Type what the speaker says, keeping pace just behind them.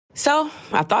So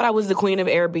I thought I was the queen of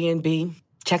Airbnb,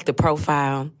 checked the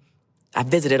profile. I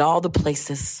visited all the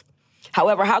places.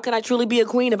 However, how can I truly be a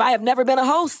queen if I have never been a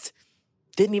host?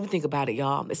 Didn't even think about it,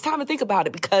 y'all. It's time to think about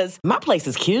it because my place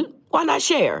is cute. Why not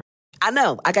share? I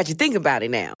know, I got you thinking about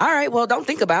it now. All right, well, don't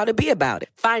think about it, be about it.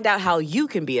 Find out how you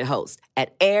can be a host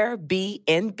at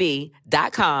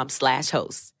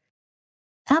airbnb.com/host.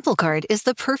 Apple Card is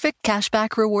the perfect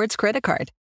cashback rewards credit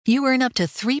card. You earn up to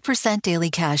 3% daily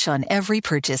cash on every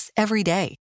purchase every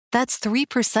day. That's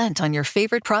 3% on your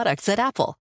favorite products at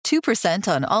Apple, 2%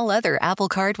 on all other Apple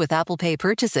Card with Apple Pay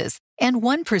purchases, and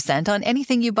 1% on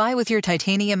anything you buy with your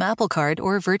titanium Apple Card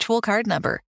or virtual card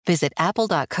number. Visit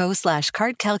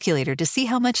apple.co/card calculator to see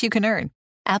how much you can earn.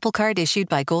 Apple Card issued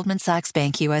by Goldman Sachs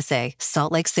Bank USA,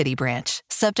 Salt Lake City branch.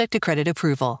 Subject to credit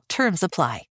approval. Terms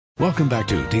apply. Welcome back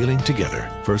to Dealing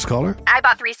Together. First caller? I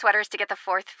bought 3 sweaters to get the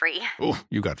 4th free. Oh,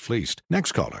 you got fleeced.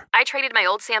 Next caller? I traded my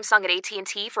old Samsung at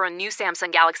AT&T for a new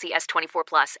Samsung Galaxy S24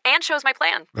 Plus and chose my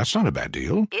plan. That's not a bad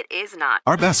deal. It is not.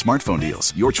 Our best smartphone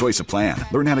deals. Your choice of plan.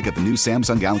 Learn how to get the new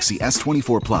Samsung Galaxy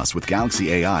S24 Plus with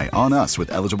Galaxy AI on us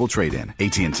with eligible trade-in.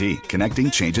 AT&T. Connecting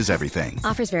changes everything.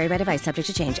 Offers vary by device. Subject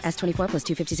to change. S24 plus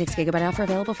 256 gigabyte offer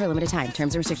available for a limited time.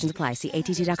 Terms and restrictions apply. See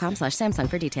att.com/Samsung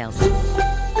for details.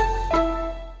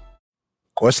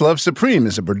 Questlove Supreme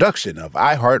is a production of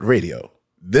iHeartRadio.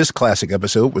 This classic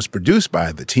episode was produced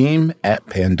by the team at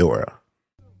Pandora.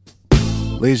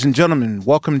 Ladies and gentlemen,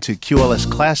 welcome to QLS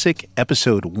Classic,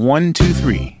 episode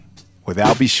 123, with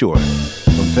I'll Be Sure,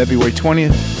 from February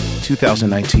 20th,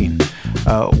 2019.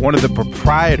 One of the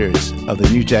proprietors of the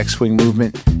New Jack Swing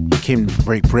movement, he came to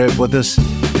break bread with us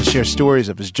and share stories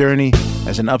of his journey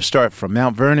as an upstart from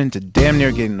Mount Vernon to damn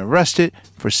near getting arrested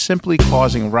for simply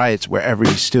causing riots wherever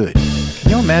he stood. Can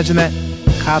you imagine that?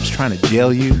 Cops trying to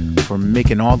jail you for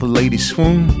making all the ladies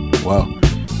swoon? Well,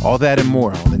 all that and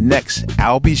more on the next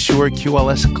I'll Be Sure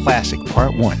QLS Classic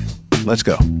Part 1. Let's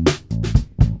go.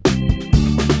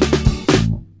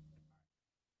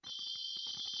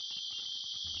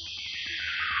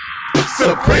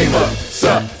 Suprema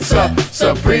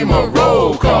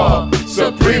roll call.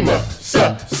 Suprema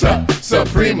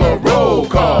roll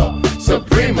call.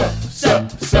 Suprema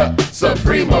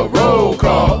roll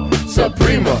call.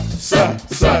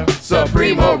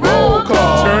 Suprema roll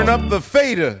call. Turn up the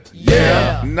fader.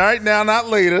 Yeah. Right now, not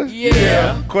later.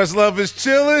 Yeah. Questlove is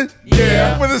chilling.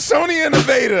 Yeah. With a Sony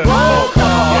innovator. Roll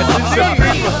call.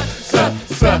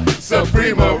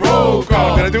 Suprema roll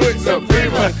call. Can I do it?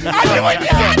 Suprema. I do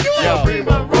it.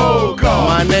 Suprema roll call.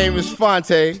 My name is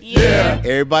Fonte. Yeah.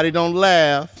 Everybody don't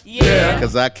laugh. Yeah.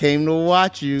 Cause I came to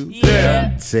watch you.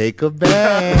 Yeah. Take a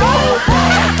bath.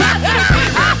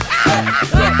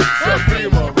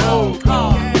 Suprema roll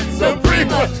call.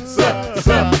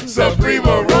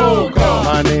 Suprema roll call.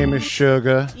 My name is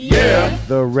Sugar. Yeah.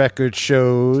 The record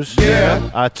shows.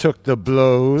 Yeah. I took the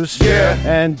blows. Yeah.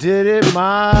 And did it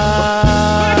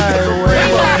my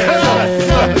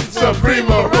way.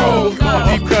 Suprema roll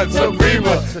call. Deep cut.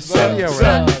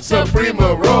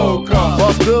 Suprema roll call.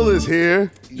 Boss Bill is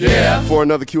here. Yeah. For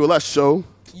another QLS show.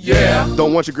 Yeah.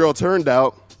 Don't want your girl turned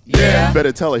out. Yeah.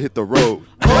 Better tell her hit the road.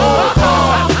 Roll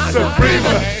call.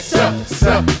 Suprema.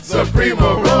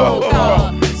 Suprema roll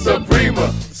call.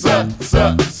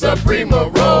 Suprema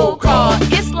roll call.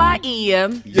 It's like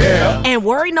Ian. Yeah. And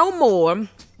worry no more.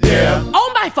 Yeah.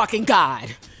 Oh my fucking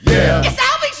God. Yeah. It's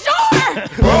I'll Be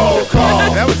Sure. Roll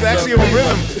call. That was actually a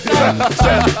rhythm.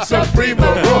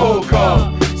 Suprema roll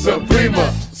call.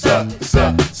 Suprema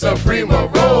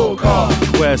roll call.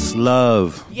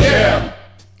 Questlove. Yeah.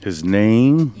 His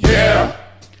name? Yeah.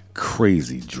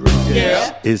 Crazy Drugs.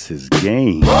 Yeah. Is his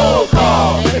game. Roll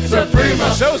call.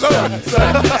 Suprema. Show's over.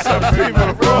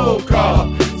 Suprema roll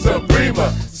call.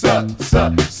 Suprema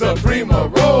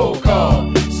roll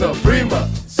call. Suprema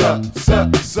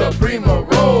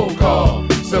roll call.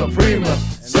 Suprema.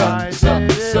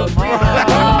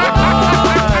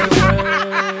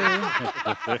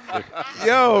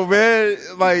 Yo, man,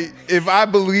 like, if I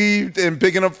believed in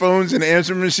picking up phones and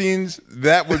answering machines,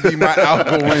 that would be my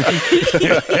outgoing.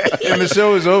 And the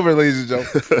show is over, ladies and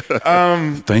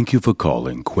gentlemen. Thank you for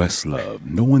calling Questlove.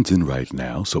 No one's in right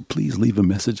now, so please leave a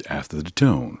message after the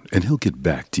tone, and he'll get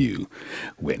back to you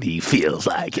when he feels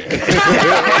like it.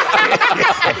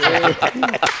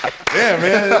 Yeah,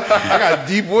 man. I got a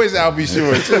deep voice, I'll be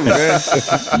sure, too, man.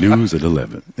 News at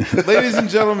 11. Ladies and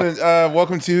gentlemen,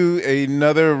 welcome to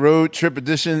another road trip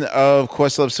edition of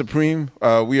Questlove Supreme.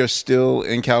 We are still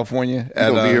in California. We're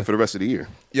going to be here for the rest of the year.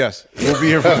 Yes, we'll be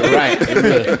here for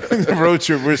the road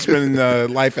trip. We're spending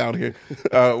life out here.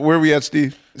 Where are we at,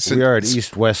 Steve? We are at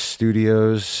East West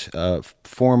Studios,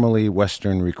 formerly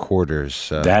Western Recorders.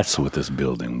 That's what this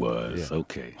building was. Yeah.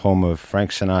 Okay. Home of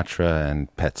Frank Sinatra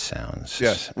and Pet Sounds.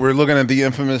 Yes, we're looking at the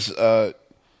infamous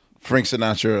Frank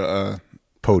Sinatra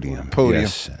podium.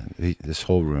 Yes, this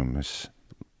whole room is.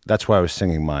 That's why I was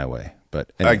singing My Way.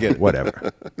 But anyway, I get it.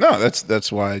 Whatever. No,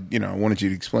 that's why I wanted you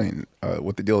to explain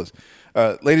what the deal is.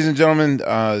 Ladies and gentlemen,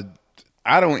 I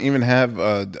don't even have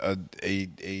a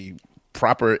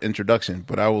proper introduction,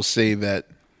 but I will say that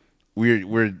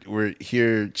we're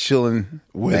here chilling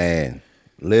with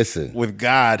listen with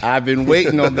God. I've been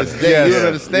waiting on this day. Yes, you don't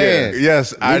understand? Yeah,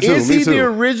 yes, I too. Is he the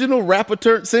original rapper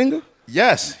turned singer?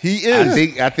 Yes, he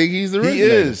is. I think he's the original. He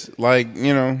is.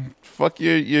 Fuck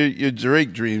your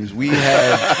Drake dreams. We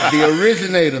have the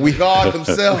originator, the God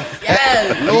himself,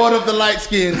 Lord of the light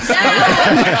skins. Worthy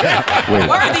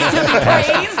to be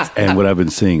praised. And what I've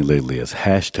been seeing lately is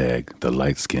hashtag the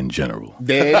light skin general.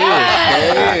 There it is.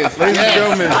 There it is. Ladies and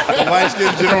gentlemen, the light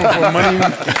skin general for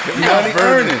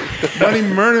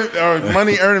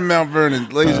money earning Mount Vernon.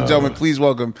 Ladies and gentlemen, please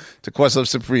welcome to Questlove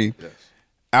Supreme,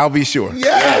 Albie Shore.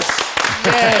 Yes.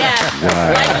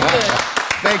 Wow.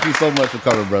 Thank you so much for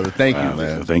coming, brother. Thank you,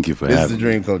 man. Thank you for having me. This is a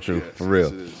dream come true, for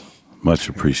real. Much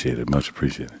appreciated. Much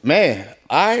appreciated. Man,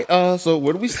 so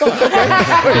where do we start? Okay.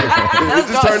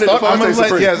 Let's just turn it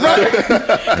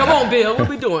Come on, Bill. What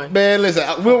we doing? Man,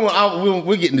 listen,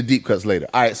 we'll get into deep cuts later.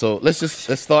 All right, so let's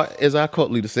start as our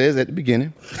cult leader says at the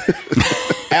beginning.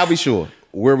 Albie Shore,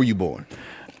 where were you born?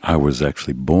 I was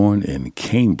actually born in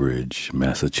Cambridge,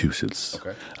 Massachusetts.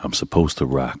 Okay. I'm supposed to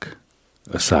rock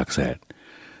a Sox hat,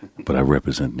 but I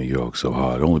represent New York so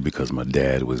hard only because my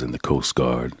dad was in the Coast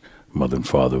Guard. Mother and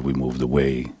father, we moved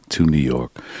away to New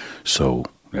York. So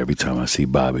every time I see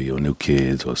Bobby or New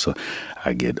Kids or so,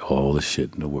 I get all the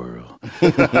shit in the world.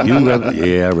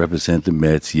 I represent the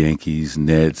Mets, Yankees,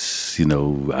 Nets,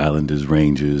 Islanders,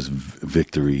 Rangers,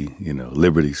 Victory,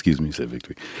 Liberty, excuse me, said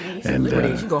Victory. Yeah, and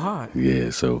Liberty, you go hard. Yeah,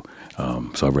 so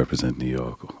I represent New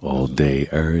York all day,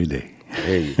 every day.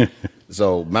 Hey.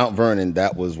 So Mount Vernon,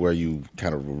 that was where you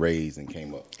kind of were raised and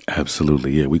came up.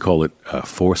 Absolutely, yeah. We call it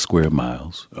 4 square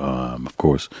miles. Of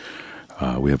course,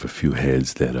 we have a few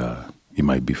heads that you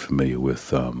might be familiar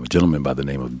with. A gentleman by the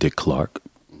name of Dick Clark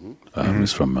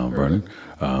is from Mount Vernon.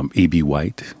 E.B.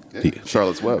 White,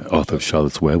 Charlotte's Web, author of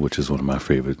Charlotte's Web, which is one of my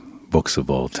favorite books of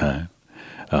all time.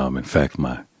 In fact,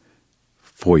 my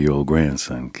 4-year-old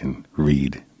grandson can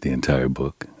read the entire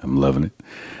book. I'm loving it.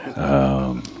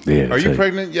 Are you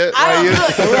pregnant yet? First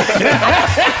of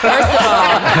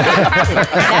all,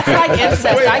 that's like incest.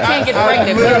 I can't get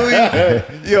pregnant.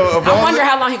 I wonder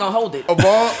how long he gonna hold it. Of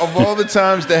all the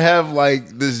times to have like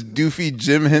this doofy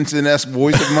Jim Henson-esque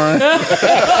voice of mine,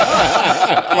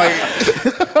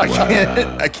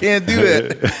 I can't do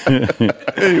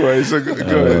that. Anyway, so go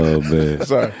ahead. Oh man,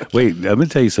 sorry. Wait, I'm gonna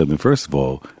tell you something. First of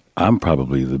all, I'm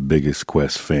probably the biggest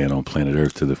Quest fan on planet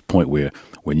Earth to the point where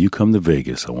when you come to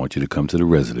Vegas, I want you to come to the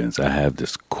residence. I have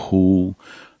this cool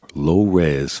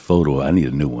low-res photo. I need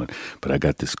a new one, but I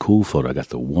got this cool photo. I got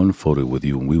the one photo with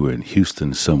you when we were in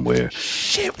Houston somewhere.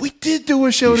 Shit, we did do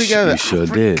a show together. You sure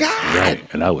did. Right.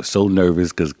 And I was so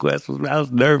nervous because I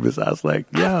was nervous. I was like,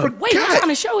 yo. Wait, what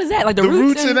kind of show is that? Like the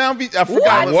Roots and Albie? I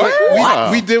forgot.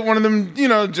 What? We did one of them,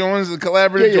 joints, the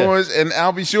collaborative joints, and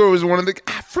Albie Shore was one of the.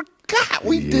 I forgot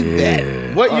we did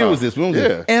that. What year was this? When was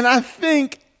it? And I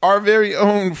think our very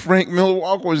own Frank Miller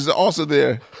Walker was also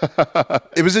there.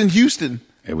 It was in Houston.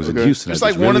 It was in Houston. It's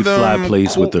like one of them fly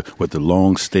place with the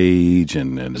long stage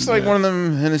and it's like one of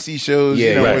them Hennessy shows,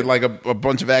 with like a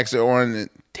bunch of acts that are on.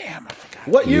 Damn, I forgot.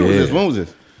 What year was this? When was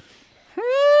this?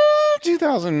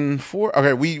 2004.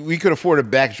 Okay, we could afford a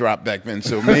backdrop back then,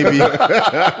 so maybe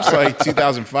it's like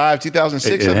 2005,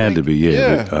 2006. It had to be,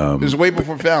 yeah. But, it was way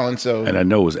before Fallon, so. And I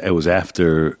know it was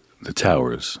after the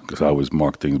Towers because I always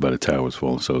mark things by the Towers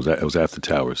phone. So it was after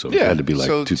Towers, so it had to be like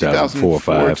 2004 or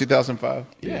 5. 2005.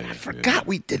 Yeah, I forgot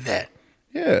we did that.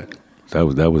 Yeah.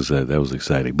 That was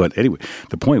exciting. But anyway,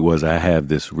 the point was I have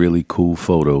this really cool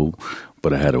photo,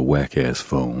 but I had a whack ass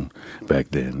phone back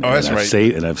then. Oh, that's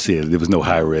right. I've said there was no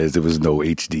high res, there was no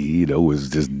HD. It was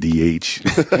just DH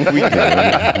or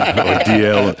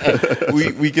DL.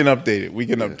 We can update it. We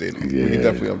can update it. Yeah. We can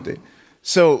definitely update it.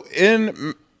 So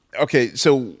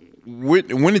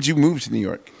when did you move to New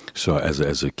York? So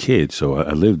as a kid,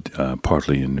 I lived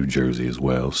partly in New Jersey as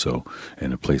well. So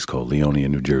in a place called Leonia,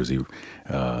 New Jersey.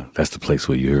 That's the place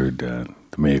where you heard the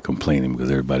mayor complaining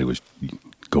because everybody was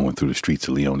going through the streets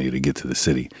of Leonia to get to the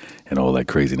city, and all that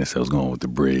craziness that was going on with the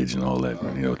bridge and all that,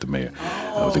 with the mayor,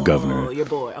 with the governor. Oh, your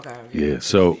boy, okay. Yeah,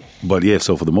 so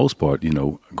for the most part,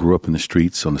 grew up in the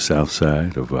streets on the south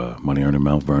side of Money Earner,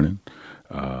 Mount Vernon.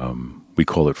 We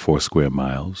call it 4 square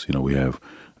miles. We have,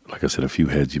 like I said, a few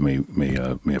heads you may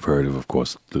have heard of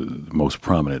course, the most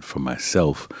prominent for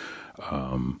myself.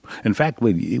 In fact,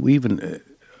 we even...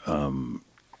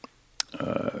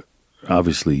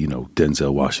 obviously,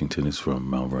 Denzel Washington is from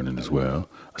Mount Vernon as well.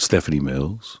 Stephanie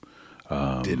Mills.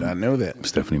 Did not know that.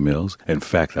 Stephanie Mills. In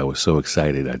fact, I was so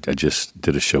excited. I just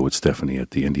did a show with Stephanie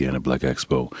at the Indiana Black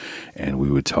Expo, and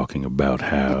we were talking about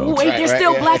how... Wait, there's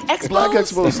still Black Expos? Black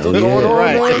Expo still going on.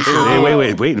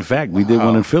 Right. Wait. In fact, we did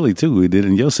one in Philly, too. We did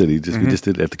in your city. We just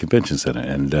did it at the convention center.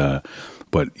 And,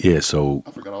 so...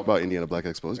 I forgot all about Indiana Black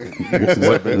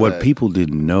Expo. What people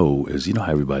didn't know is, how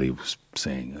everybody was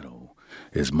saying,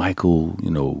 is Michael,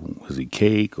 was he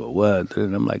cake or what?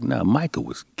 And I'm like, nah, Michael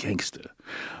was gangster.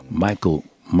 Michael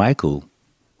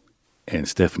and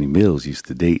Stephanie Mills used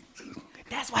to date.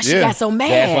 That's why she got so mad.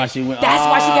 That's why she went. That's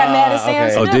why she got mad at Sam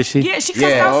Smith. Oh, did she? Yeah, she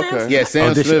cussed out Sam Smith. Yeah,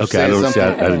 Sam Smith said something.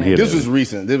 I didn't hear this that. was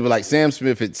recent. This was like Sam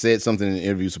Smith had said something in an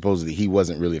interview. Supposedly, he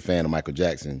wasn't really a fan of Michael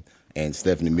Jackson, and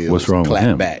Stephanie Mills What's wrong with clapped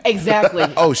him? back. Exactly.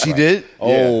 Oh, she did?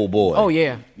 Oh, boy. Oh,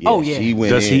 yeah. She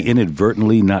went Does he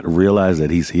inadvertently not realize that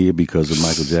he's here because of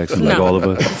Michael Jackson, like all of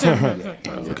us?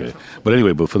 Okay.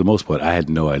 But for the most part, I had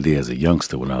no idea as a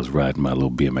youngster when I was riding my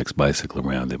little BMX bicycle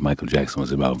around that Michael Jackson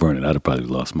was in Mount Vernon. I'd have probably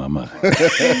lost my mind.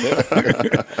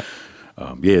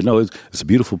 It's a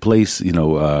beautiful place.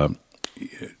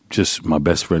 Just my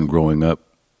best friend growing up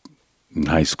in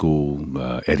high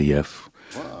school, Eddie F.,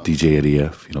 DJ Eddie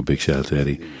F., big shout out to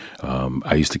Eddie.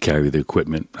 I used to carry the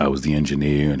equipment. I was the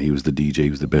engineer, and he was the DJ. He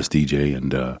was the best DJ,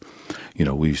 and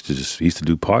we used to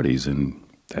do parties, and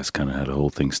that's kind of how the whole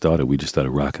thing started. We just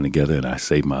started rocking together, and I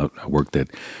worked at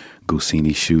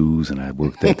Gosini Shoes, and I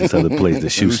worked at this other place, the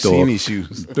shoe store. Gosini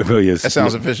Shoes. Oh, yes. That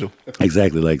sounds official.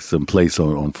 Exactly, like some place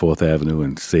on 4th Avenue,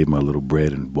 and saved my little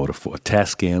bread and bought a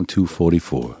Tascam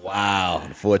 244. Wow,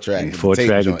 the 4-track.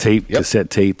 4-track and tape, cassette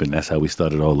tape, and that's how we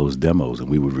started all those demos, and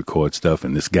we would record stuff,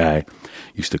 and this guy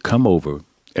used to come over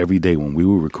every day when we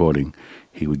were recording.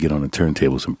 He would get on the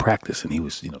turntables and practice, and he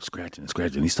was, scratching and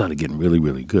scratching, and he started getting really,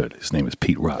 really good. His name is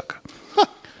Pete Rock.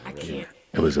 I can't.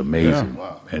 It was amazing. Yeah.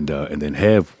 Wow. And then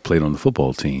Hev played on the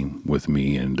football team with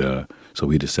me, and so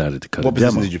we decided to cut a demo. What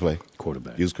position did you play?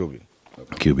 Quarterback. You was QB.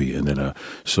 Okay. QB. And then,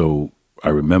 so I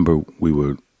remember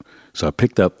I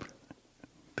picked up,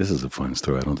 this is a fun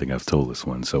story. I don't think I've told this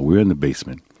one. So we're in the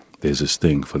basement. There's this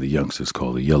thing for the youngsters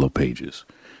called the Yellow Pages.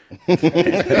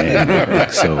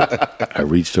 and so I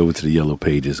reached over to the Yellow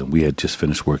Pages, and we had just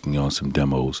finished working on some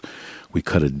demos. We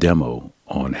cut a demo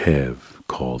on Hev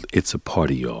called "It's a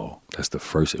Party, Y'all." That's the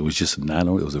first. It was just it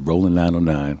was a rolling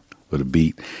 909 with a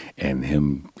beat, and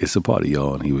him. "It's a Party,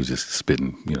 Y'all," and he was just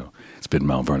spitting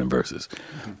Mount Vernon verses,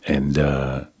 and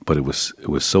but it was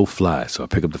so fly. So I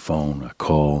pick up the phone, I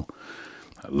call,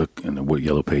 I look in the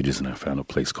Yellow Pages, and I found a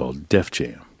place called Def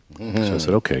Jam. Mm-hmm. So I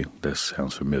said, okay, that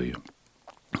sounds familiar.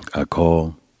 I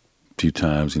call a few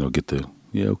times,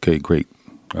 okay, great.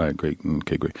 All right, great.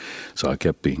 Okay, great. So I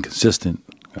kept being consistent.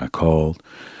 I called.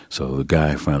 So the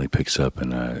guy finally picks up,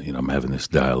 and I'm having this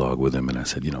dialogue with him, and I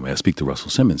said, may I speak to Russell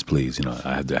Simmons, please?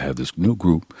 I have this new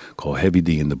group called Heavy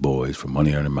D and the Boys from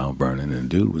Money Earner, Mount Vernon, and the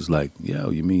dude was like, yo,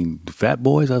 you mean the Fat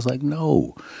Boys? I was like,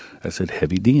 no. I said,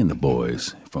 Heavy D and the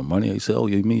Boys from Money. He said, oh,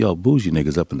 you mean y'all bougie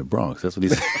niggas up in the Bronx? That's what he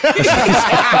said.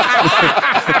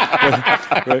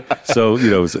 Right? So,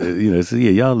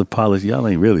 y'all the polished. Y'all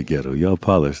ain't really ghetto. Y'all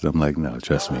polished. I'm like, no,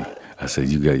 trust me. I said,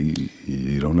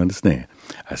 you don't understand.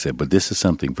 I said, but this is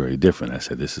something very different. I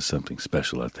said, this is something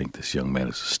special. I think this young man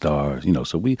is a star.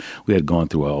 So we had gone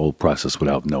through our whole process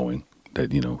without knowing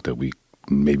that, that we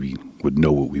maybe would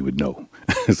know what we would know.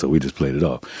 So we just played it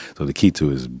off. So the key to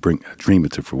it is dream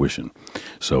it to fruition.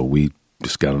 So we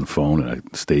just got on the phone, and I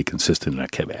stayed consistent, and I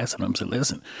kept asking him. I said,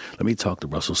 listen, let me talk to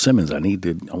Russell Simmons. I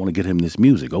want to get him this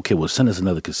music. Okay, well, send us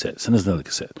another cassette.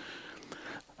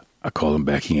 I call him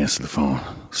back. He answered the phone.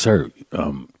 Sir,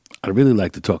 I'd really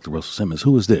like to talk to Russell Simmons.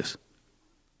 Who is this?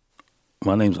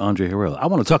 My name's Andre Harrell. I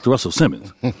want to talk to Russell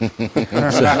Simmons.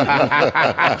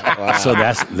 So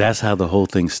that's how the whole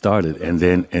thing started. And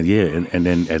then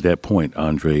at that point,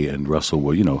 Andre and Russell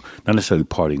were, not necessarily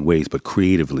parting ways, but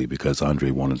creatively, because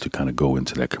Andre wanted to kind of go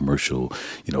into that commercial.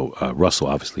 Russell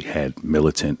obviously had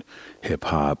militant hip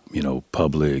hop,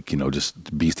 Public,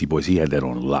 just Beastie Boys. He had that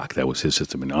on lock. That was his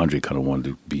system. And Andre kind of wanted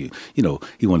to be, he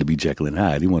wanted to be Jekyll and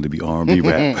Hyde. He wanted to be R&B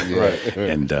rap. Right.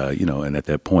 And and at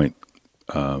that point,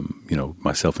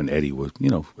 myself and Eddie were,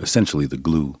 essentially the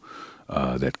glue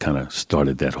that kind of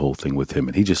started that whole thing with him.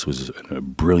 And he just was a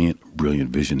brilliant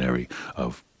visionary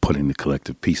of putting the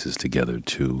collective pieces together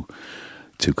to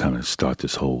kind of start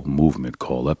this whole movement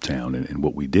called Uptown. And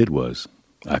what we did was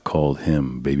I called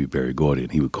him Baby Berry Gordy,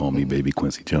 and he would call me Baby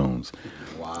Quincy Jones.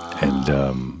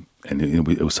 Wow. And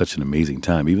it was such an amazing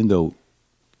time, even though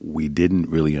we didn't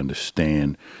really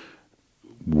understand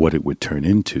what it would turn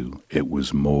into. It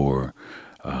was more,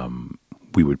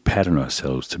 we would pattern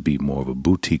ourselves to be more of a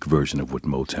boutique version of what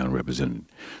Motown represented.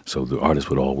 So the artists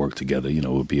would all work together. You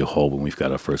know, it would be a hall when we've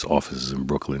got our first offices in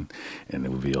Brooklyn, and it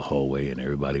would be a hallway, and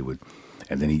everybody would.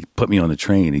 And then he put me on the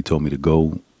train. He told me to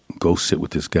go sit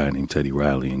with this guy named Teddy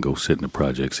Riley and go sit in the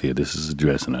projects here. This is his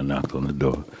address. And I knocked on the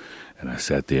door, and I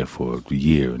sat there for a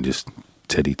year, and just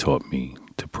Teddy taught me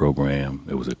to program.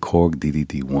 It was a Korg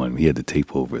DDD-1. He had the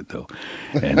tape over it, though.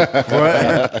 And,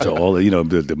 and to all,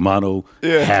 the mono,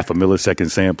 half a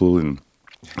millisecond sample. And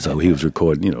so he was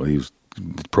recording, he was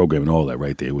programming all that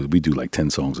right there. We do like 10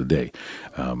 songs a day.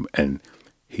 And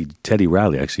Teddy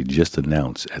Riley actually just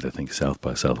announced at, I think, South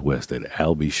by Southwest that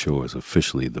Al B. Shore is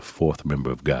officially the 4th member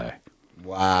of Guy.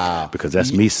 Wow. Because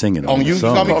that's me singing on the You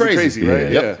song. Call Me Crazy,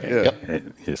 right?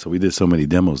 Yeah. So we did so many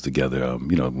demos together.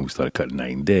 When we started cutting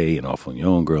Night and Day and Off on Your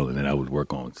Own Girl, and then I would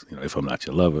work on, If I'm Not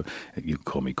Your Lover, You Can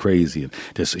Call Me Crazy. And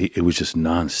it was just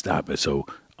nonstop. And so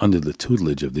under the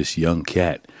tutelage of this young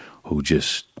cat who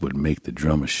just would make the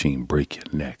drum machine break your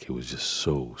neck, it was just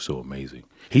so amazing.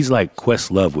 He's like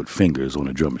Questlove with fingers on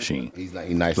a drum machine. He's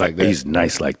nice like that. He's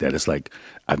nice like that. It's like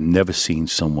I've never seen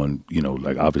someone,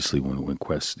 like obviously when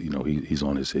Quest, he's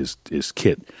on his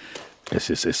kit.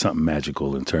 It's something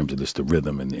magical in terms of just the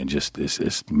rhythm and just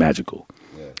it's magical.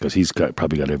 Because he's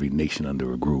probably got every nation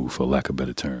under a groove, for lack of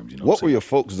better terms. What were your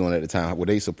folks doing at the time? Were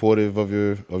they supportive of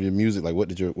your music? Like, what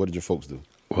did your folks do?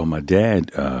 Well, my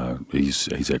dad,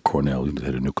 he's at Cornell. He's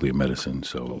head of nuclear medicine,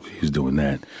 so he's doing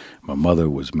that. My mother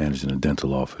was managing a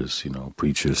dental office.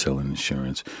 Preacher, selling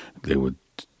insurance. They were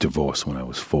divorced when I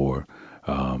was 4,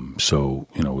 so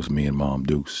it was me and Mom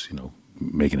Dukes,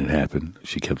 making it happen.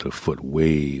 She kept her foot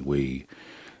way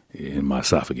in my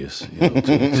esophagus,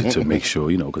 to make sure,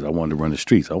 because I wanted to run the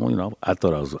streets. I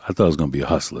thought I was going to be a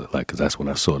hustler, because that's when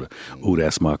I saw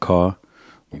that's my car,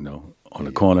 on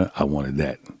the corner. I wanted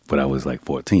that, but I was like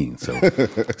 14, so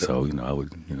I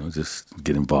would just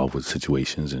get involved with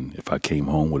situations, and if I came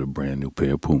home with a brand new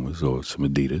pair of Pumas or some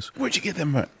Adidas, where'd you get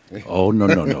them at? Oh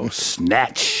no,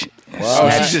 snatch. Wow,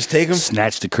 she just take them?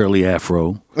 Snatch the curly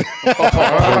afro,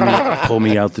 pull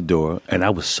me out the door, and I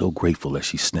was so grateful that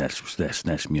she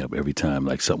snatched me up every time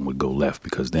like something would go left,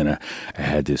 because then I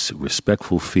had this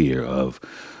respectful fear of,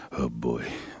 oh boy,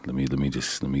 let me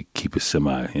keep it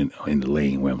semi in the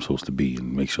lane where I'm supposed to be,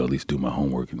 and make sure I at least do my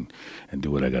homework and do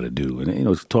what I got to do. And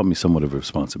it's taught me somewhat of a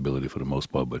responsibility for the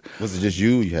most part. But was it just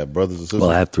you? You have brothers or sisters?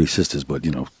 Well, I have 3 sisters, but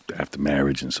after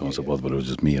marriage and so on and so forth. But it was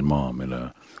just me and Mom.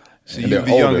 And so you're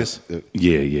the youngest?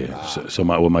 Yeah. Wow. So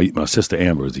my sister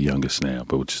Amber is the youngest now,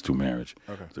 but which is through marriage.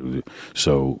 Okay.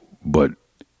 So, but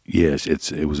yes,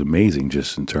 it was amazing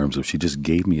just in terms of she just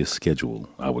gave me a schedule.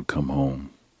 I would come home.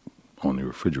 On the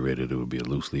refrigerator, there would be a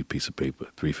loose leaf piece of paper.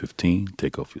 3:15,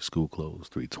 take off your school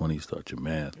clothes. 3:20, start your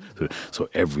math. So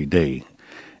every day,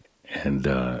 and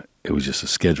it was just a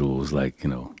schedule. It was like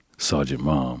Sergeant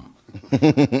Mom,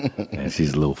 and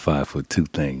she's a little 5'2"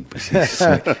 thing, but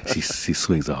she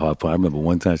swings a hard part. I remember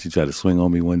one time she tried to swing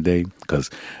on me one day because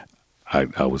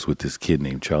I was with this kid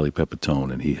named Charlie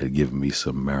Pepitone, and he had given me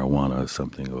some marijuana or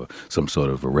something, or some sort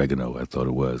of oregano, I thought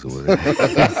it was. and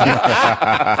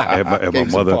my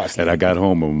mother, and I got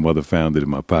home, and my mother found it in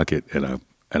my pocket, and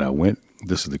I went.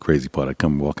 This is the crazy part. I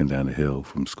come walking down the hill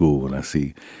from school, and I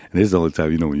see, and this is the only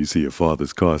time when you see your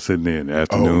father's car sitting there in the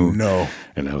afternoon. Oh no!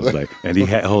 And I was like, and he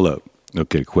had, hold up,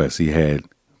 okay, Quest. He had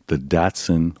the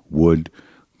Datsun wood.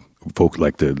 Folk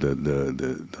like the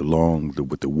long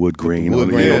with the wood grain on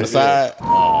the side.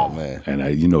 Oh man! And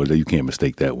you can't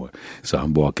mistake that one. So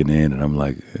I'm walking in and I'm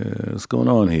like, "What's going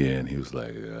on here?" And he was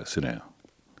like, "Sit down."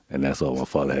 And that's all my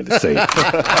father had to say.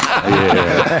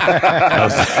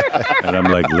 And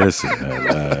I'm like,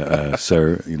 "Listen,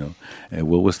 sir, and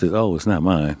what's this? Oh, it's not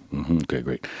mine. Mm-hmm. Okay,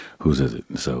 great. Whose is it?"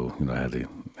 So I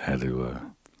had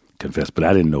to confess, but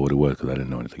I didn't know what it was because I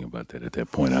didn't know anything about that at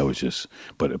that point. I was just,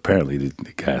 but apparently the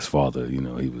guy's father, he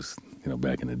was,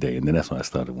 back in the day, and then that's when I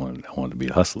started I wanted to be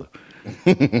a hustler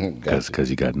because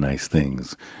you got nice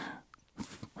things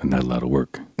and not a lot of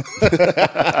work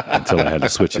until I had to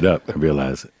switch it up and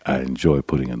realize I enjoy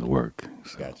putting in the work.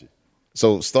 So. Gotcha.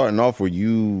 So starting off, were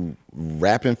you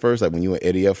rapping first, like when you were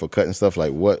Eddie F or cutting stuff?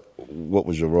 Like what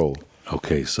was your role?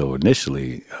 Okay, so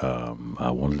initially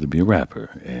I wanted to be a rapper,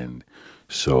 and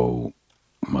so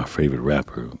my favorite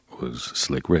rapper was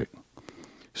Slick Rick.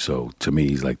 So to me,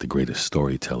 he's like the greatest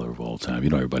storyteller of all time. You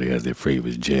know, everybody has their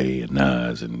favorites, Jay and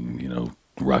Nas, and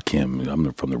Rakim.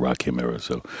 I'm from the Rakim era,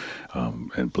 so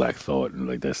and Black Thought, and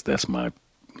like that's my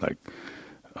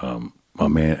my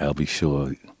man Albie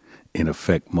Shore, in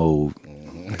effect mode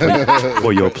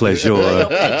for your pleasure.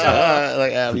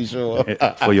 Like Albie Shore.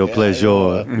 For your pleasure.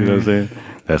 You know what I'm saying?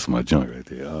 That's my junk right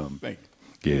there. Thank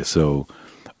you. Yeah. So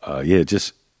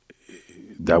just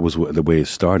that was the way it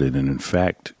started, and in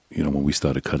fact, when we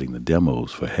started cutting the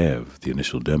demos for Hev, the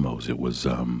initial demos, it was,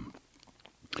 I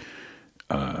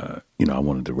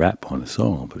wanted to rap on the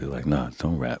song, but they're like, nah,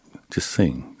 don't rap, just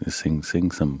sing. Just sing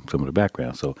some of the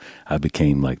background. So I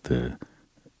became like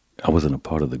I wasn't a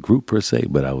part of the group per se,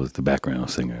 but I was the background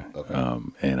singer,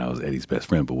 and I was Eddie's best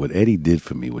friend. But what Eddie did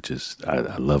for me, which is,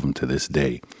 I love him to this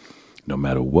day, no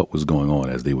matter what was going on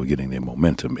as they were getting their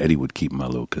momentum, Eddie would keep my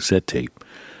little cassette tape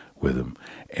with him,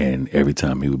 and every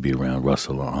time he would be around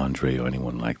Russell or Andre or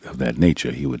anyone of that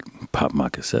nature, he would pop my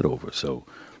cassette over. So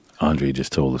Andre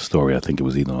just told a story. I think it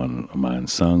was either on Mine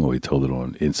Sung or he told it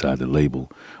on Inside the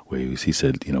Label, where he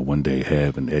said, one day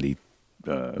Hev and Eddie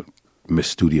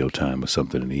missed studio time or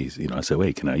something, and I said,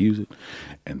 wait, can I use it?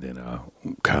 And then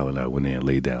Kyle and I went in and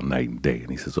laid down Night and Day,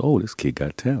 and he says, oh, this kid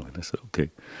got talent. I said,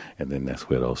 okay. And then that's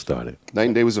where it all started. Night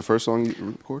and Day was the first song you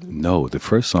recorded? No, the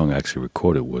first song I actually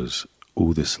recorded was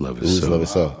Ooh, This Love Is So. Ooh, This Love Is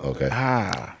So, okay.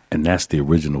 And that's the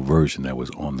original version that was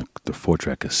on the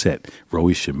 4-track cassette.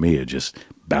 Roy Shamir just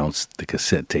bounced the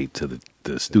cassette tape to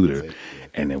the studio,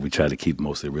 and then we tried to keep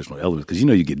most of the original elements, because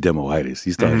you get demo-itis.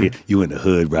 You start you in the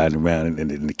hood riding around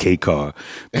in the K car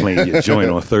playing your joint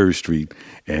on 3rd Street,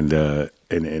 and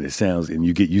it sounds, and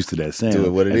you get used to that sound.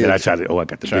 Then I try to, I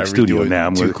got the big studio now.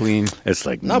 I'm too clean. It's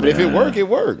like, no, but if it work, it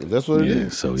work. That's what it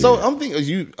is. So I'm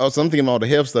thinking, I'm thinking about all the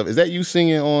Hev stuff. Is that you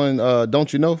singing on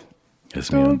Don't You Know?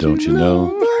 That's me on Don't You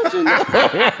Know.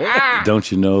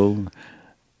 Don't You Know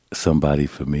Somebody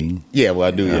for Me? Yeah, well,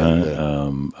 I do.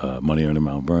 Yeah. Money Earned in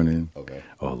Mount Vernon. Okay.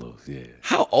 All those, yeah.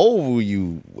 How old were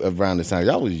you around this time?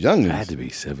 Y'all was young. I had to be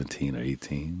 17 or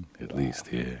 18 at least,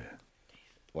 yeah.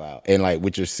 Wow. And like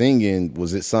with your singing,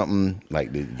 was it something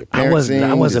like your parents sing?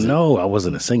 I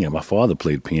wasn't a singer. My father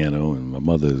played piano and my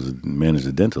mother managed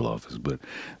a dental office, but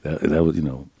that was,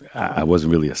 I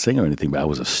wasn't really a singer or anything, but I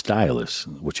was a stylist,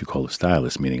 what you call a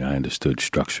stylist, meaning I understood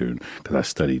structure, because I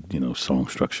studied, song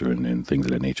structure and things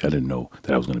of that nature. I didn't know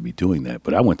that I was going to be doing that,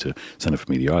 but I went to Center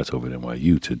for Media Arts over at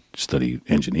NYU to study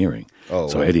engineering. Oh,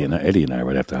 so wow. Eddie and I,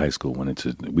 right after high school,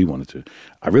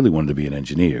 I really wanted to be an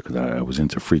engineer, because I was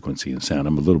into frequency and sound.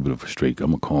 I'm a little bit of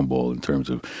I'm a cornball in terms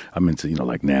of, I'm into,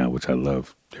 like now, which I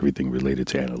love everything related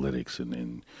to analytics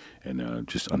and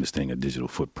just understanding a digital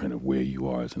footprint of where you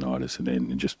are as an artist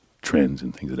and just trends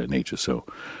and things of that nature. So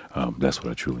that's what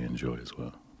I truly enjoy as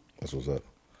well. That's what's up.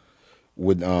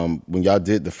 When y'all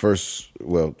did the first,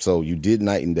 so you did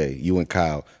Night and Day, you and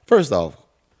Kyle. First off,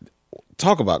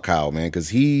 talk about Kyle, man,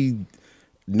 because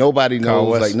nobody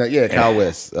knows, Kyle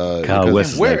West. Kyle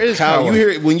West. Where is Kyle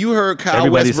West? When you heard Kyle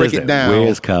West break it down,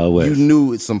 where's Kyle West? You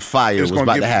knew some fire was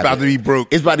about to happen. About to be broke.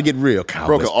 It's about to get real. Kyle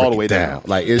broke West it all the way down.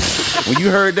 Like when you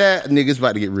heard that, nigga, it's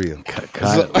about to get real.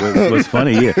 What's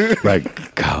funny, yeah,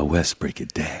 like Kyle West break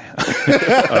it down.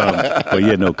 But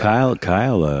yeah, no, Kyle.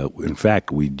 In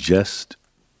fact, we just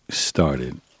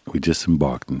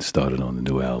embarked and started on the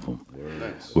new album,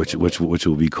 which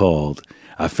will be called.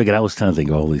 I figured I was trying to think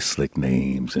of all these slick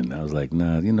names, and I was like,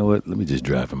 nah, you know what? Let me just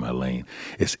drive in my lane.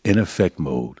 It's In Effect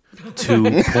Mode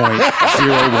 2.018.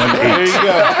 There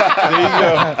you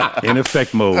go. In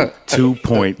Effect Mode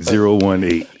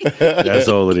 2.018. That's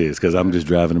all it is, because I'm just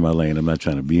driving in my lane. I'm not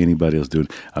trying to be anybody else,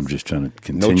 dude. I'm just trying to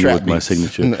continue with my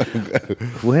signature.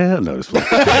 Well, no, it's like,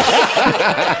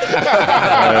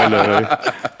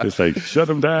 it's like, shut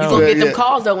them down. You gonna get them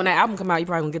calls, though, when that album come out. You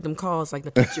probably gonna get them calls, like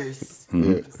the pictures.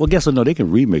 Mm-hmm. Well, guess what? No, they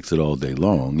can remix it all day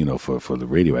long, for the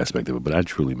radio aspect of it. But I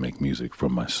truly make music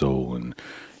from my soul, and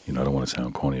I don't want to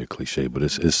sound corny or cliche, but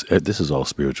this is all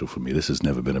spiritual for me. This has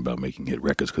never been about making hit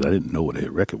records, because I didn't know what a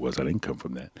hit record was. I didn't come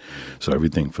from that, so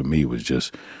everything for me was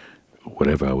just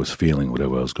whatever I was feeling,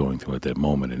 whatever I was going through at that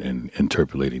moment, and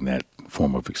interpolating that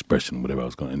form of expression, whatever I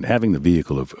was going, and having the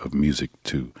vehicle of music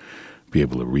to be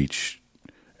able to reach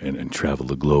and travel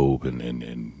the globe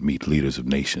and meet leaders of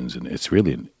nations, and it's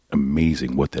really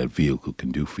amazing what that vehicle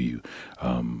can do for you.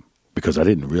 Because I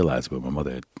didn't realize, but my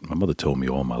mother told me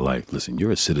all my life, listen,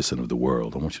 you're a citizen of the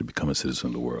world. I want you to become a citizen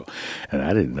of the world. And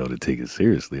I didn't know to take it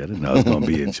seriously. I didn't know I was going to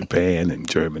be in Japan and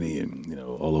Germany and,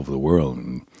 all over the world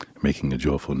and making a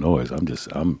joyful noise.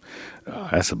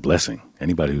 That's a blessing.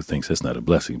 Anybody who thinks that's not a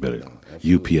blessing,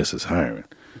 UPS is hiring.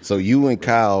 So you and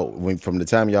Kyle, from the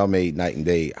time y'all made Night and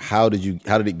Day, how did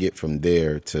it get from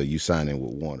there to you signing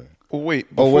with Warner? Well, wait,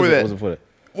 was that. it before that?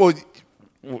 Well,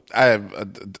 I have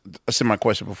a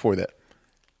semi-question before that.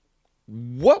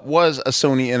 What was a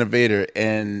Sony Innovator,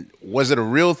 and was it a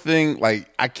real thing? Like,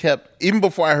 even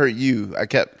before I heard you, I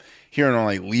kept hearing on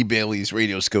like Lee Bailey's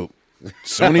Radio Scope,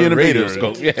 Sony Innovator.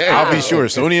 I'll be sure,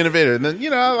 Sony Innovator. And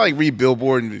then, I like read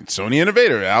Billboard and Sony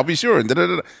Innovator, I'll be sure. And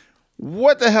da-da-da-da.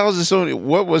 What the hell is a Sony?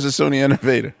 What was a Sony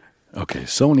Innovator? Okay,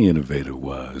 Sony Innovator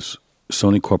was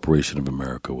Sony Corporation of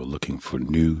America were looking for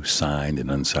new signed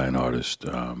and unsigned artists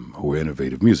who were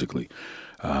innovative musically.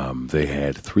 They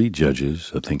had 3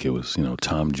 judges. I think it was,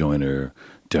 Tom Joyner,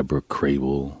 Deborah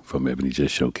Crable from Ebony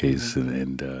Just Showcase,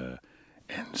 and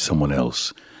someone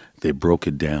else. They broke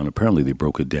it down. Apparently, they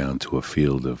broke it down to a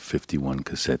field of 51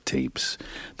 cassette tapes.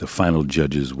 The final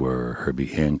judges were Herbie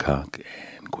Hancock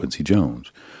and Quincy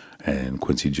Jones. And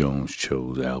Quincy Jones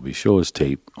chose Albie Shore's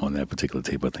tape. On that particular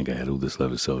tape, I think I had Who This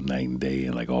Love Is So, Night and Day,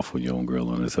 and like Off On Your Own Girl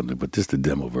on it or something, but just the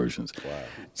demo versions. Wow.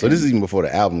 So this is even before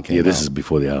the album came out? Yeah, this is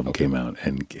before the album came out.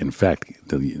 And in fact,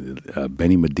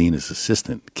 Benny Medina's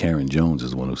assistant, Karen Jones,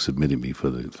 is the one who submitted me for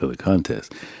the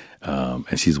contest.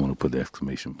 And she's the one who put the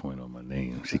exclamation point on my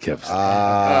name. She kept saying.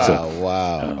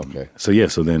 Wow. Okay.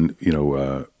 So then,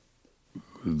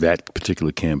 that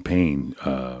particular campaign,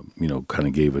 kind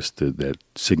of gave us that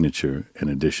signature in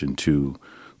addition to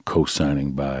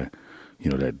co-signing by,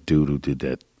 that dude who did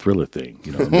that Thriller thing.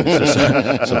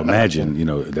 So imagine,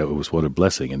 that was what a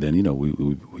blessing. And then,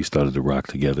 we started to rock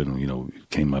together, and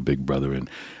became my big brother, and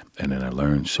then I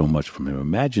learned so much from him.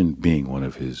 Imagine being one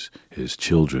of his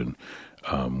children.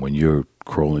 When you're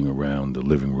crawling around the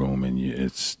living room and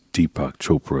it's Deepak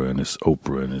Chopra and it's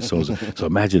Oprah and it's so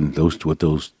imagine what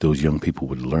those young people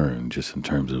would learn just in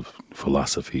terms of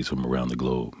philosophies from around the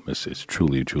globe. It's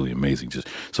truly, truly amazing. Just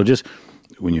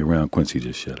when you're around Quincy,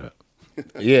 just shut up.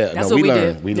 Yeah, that's what we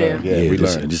learned. We learned. Yeah, we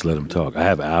learned. And just let them talk. I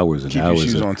have hours and Keep hours.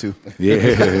 Keep your shoes on too. Yeah. He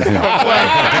was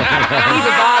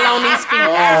all on these feet.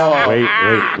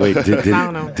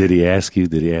 Wait. Did he ask you?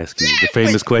 The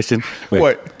famous question? Wait.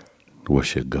 What?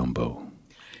 What's your gumbo?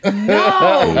 No.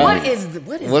 What's your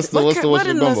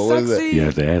gumbo? What is that? You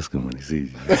have to ask him when he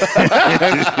sees you.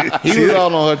 He was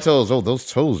all on her toes. Oh,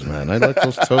 those toes, man. I like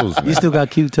those toes, man. You still got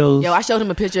cute toes? Yo, I showed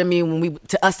him a picture of me when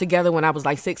us together when I was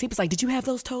like 6. He was like, "Did you have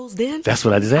those toes then?" That's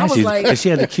what I just asked you. Like, she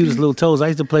had the cutest little toes. I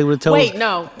used to play with the toes. Wait,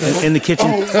 no. In the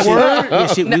kitchen. We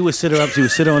would sit her up. She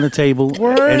would sit her on the table.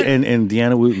 And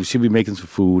Deanna, she'd be making some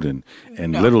food. And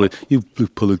literally, you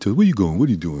pull her toe. Where you going? What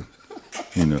are you doing?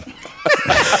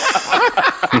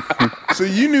 So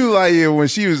you knew Laia when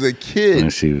she was a kid. When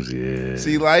she was, yeah.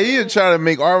 See, Laia trying to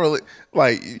make our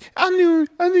I knew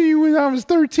you when I was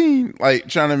 13. Like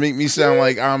trying to make me sound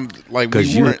like I'm like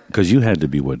we weren't. Because you had to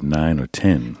be 9 or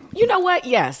 10. You know what?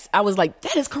 Yes, I was like,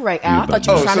 that is correct, Al. I thought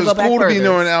you were trying to go back further. further. It's cool to be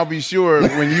knowing Albie Shore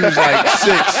when you was like 6,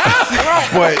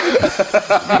 but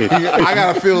I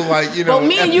gotta feel like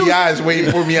FBI is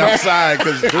waiting for me outside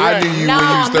because I knew you when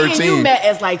you was 13. Me and you met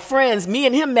as like friends. Me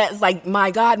and him met as like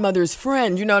my godmother's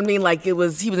friend. You know what I mean? Like he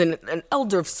was an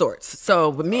elder of sorts.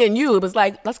 So, but me and you, it was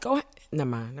like, let's go. Never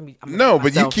mind.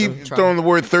 But you keep throwing the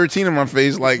word 13 in my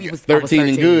face like 13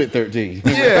 and good 13.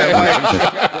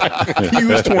 Yeah, like he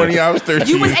was 20, I was 13.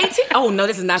 You was 18. Oh no,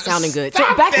 this is not sounding good. So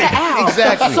back to Al.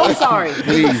 Exactly. I'm so sorry.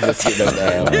 Please let's get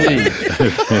that Al. Please.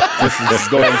 This is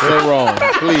going so wrong.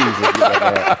 Please let's get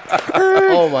that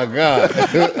Al. Oh my God.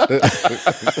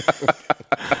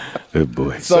 Good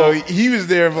boy. So he was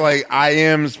there for like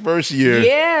IM's first year.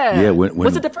 Yeah. Yeah.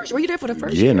 Was it the first? Were you there for the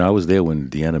first year? Yeah, no, I was there when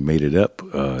Deanna made it up,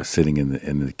 sitting in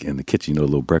the kitchen, a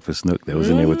little breakfast nook that was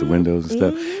in there with the windows and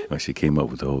stuff. When she came up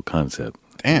with the whole concept.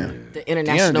 Damn. The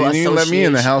International Association. You didn't let me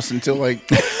in the house until like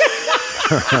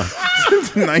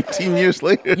 19 years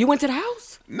later. You went to the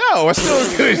house? No, I still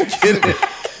was a kid.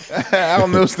 I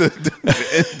don't know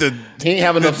the he ain't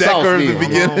have enough sauce at the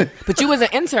beginning. But you was an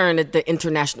intern at the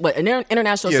International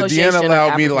Association. Deanna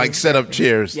allowed me to like set up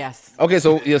chairs. Yes. Okay,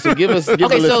 so give the listeners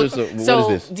what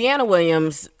is this? Deanna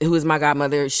Williams, who is my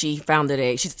godmother, she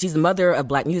founded she's the mother of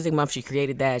Black Music Month. She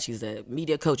created that. She's a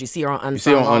media coach. You see her on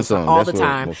Unsung all the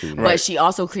time. But she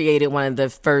also created one of the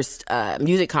first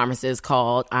music conferences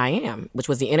called I Am, which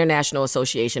was the International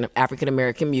Association of African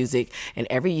American Music. And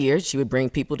every year she would bring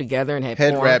people together and have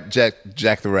Head rap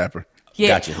Jack the Rapper. Yeah.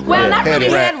 Gotcha. Well, not really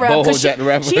head rap. Boho Jack the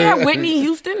Rapper. She had Whitney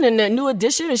Houston and the New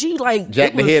Edition, and she like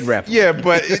Jack the Head Rapper. Yeah,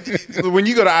 but when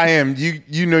you go to IM,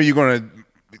 you know you're gonna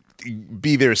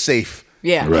be there safe.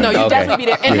 Yeah, Right. no, you definitely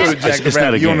be there. And then, It's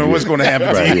not you don't know what's going to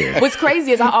happen to you. what's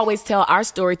crazy is I always tell our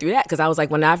story through that because I was like,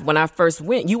 when I first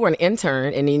went, you were an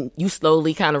intern, and then you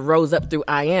slowly kind of rose up through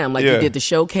I Am. Like you did the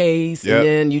showcase, and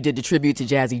then you did the tribute to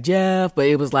Jazzy Jeff. But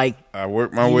it was like I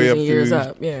worked my way up years through.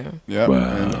 up. Yeah. Wow.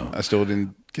 And I still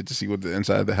didn't get to see what the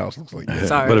inside of the house looks like.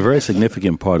 Sorry. But a very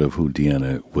significant part of who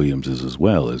Deanna Williams is as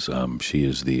well is she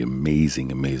is the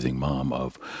amazing, amazing mom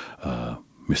of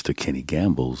Mr. Kenny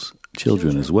Gamble's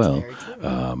children as well,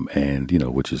 and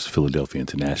which is Philadelphia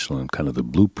International and kind of the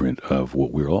blueprint of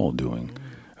what we're all doing,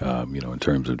 in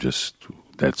terms of just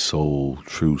that soul,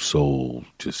 true soul,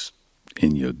 just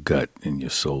in your gut, in your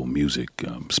soul, music,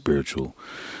 spiritual,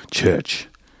 church.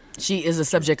 She is the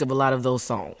subject of a lot of those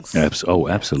songs.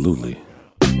 Absolutely.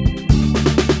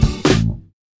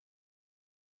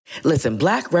 Listen,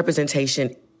 Black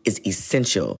representation is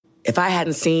essential. If I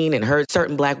hadn't seen and heard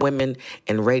certain Black women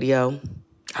in radio,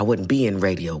 I wouldn't be in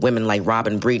radio. Women like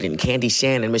Robin Breeden, Candy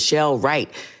Shannon, Michelle Wright,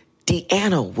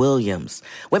 Deanna Williams.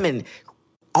 Women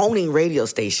owning radio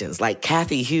stations like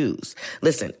Kathy Hughes.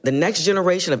 Listen, the next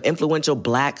generation of influential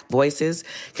Black voices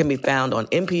can be found on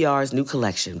NPR's new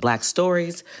collection, Black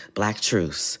Stories, Black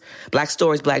Truths. Black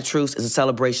Stories, Black Truths is a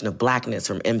celebration of Blackness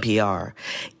from NPR.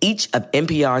 Each of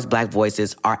NPR's Black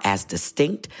voices are as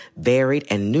distinct, varied,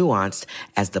 and nuanced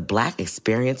as the Black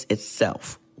experience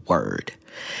itself. Word.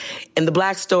 In the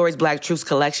Black Stories, Black Truths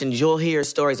collection, you'll hear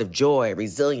stories of joy,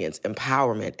 resilience,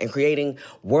 empowerment, and creating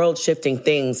world-shifting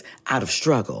things out of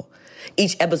struggle.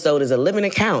 Each episode is a living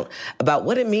account about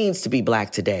what it means to be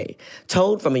Black today,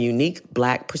 told from a unique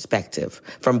Black perspective.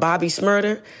 From Bobby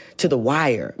Shmurda to The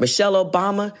Wire, Michelle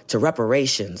Obama to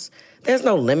reparations. There's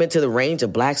no limit to the range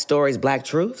of Black Stories, Black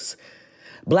Truths.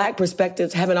 Black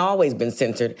perspectives haven't always been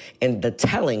centered in the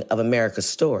telling of America's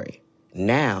story.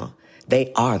 Now,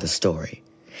 they are the story.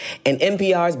 In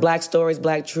NPR's Black Stories,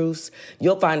 Black Truths,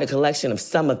 you'll find a collection of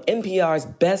some of NPR's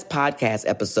best podcast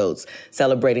episodes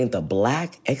celebrating the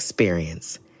Black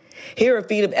experience. Hear a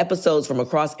feed of episodes from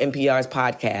across NPR's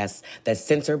podcasts that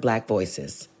center Black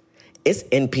voices. It's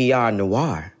NPR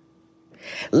Noir.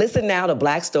 Listen now to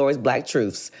Black Stories, Black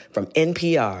Truths from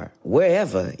NPR,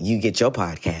 wherever you get your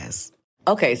podcasts.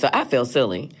 Okay, so I feel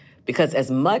silly. Because as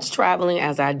much traveling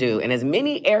as I do, and as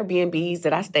many Airbnbs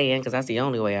that I stay in, because that's the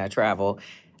only way I travel,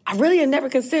 I really had never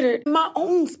considered my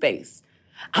own space.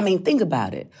 I mean, think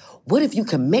about it. What if you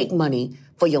can make money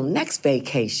for your next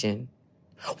vacation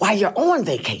while you're on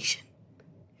vacation?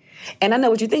 And I know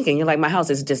what you're thinking. You're like, my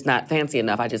house is just not fancy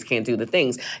enough. I just can't do the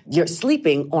things. You're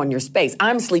sleeping on your space.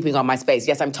 I'm sleeping on my space.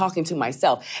 Yes, I'm talking to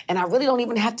myself. And I really don't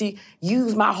even have to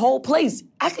use my whole place.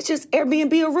 I could just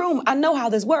Airbnb a room. I know how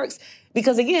this works.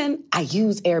 Because again, I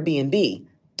use Airbnb.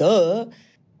 Duh.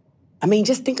 I mean,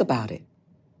 just think about it.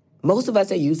 Most of us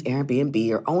that use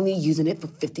Airbnb are only using it for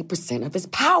 50% of its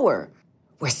power.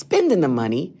 We're spending the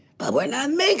money, but we're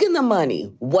not making the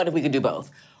money. What if we could do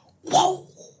both? Whoa,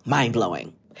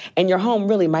 mind-blowing. And your home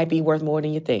really might be worth more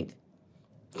than you think.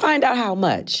 Find out how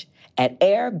much at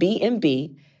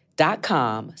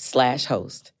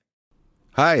airbnb.com/host.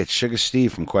 Hi, it's Sugar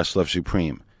Steve from Questlove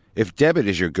Supreme. If debit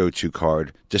is your go-to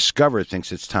card, Discover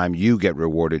thinks it's time you get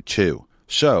rewarded too.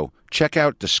 So, check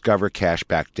out Discover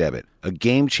Cashback Debit, a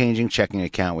game-changing checking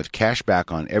account with cash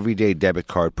back on everyday debit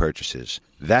card purchases.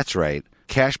 That's right.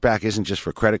 Cashback isn't just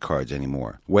for credit cards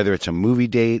anymore. Whether it's a movie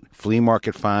date, flea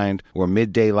market find, or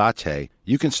midday latte,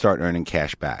 you can start earning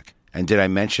cash back. And did I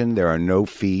mention there are no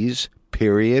fees,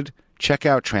 period? Check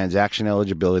out transaction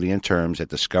eligibility and terms at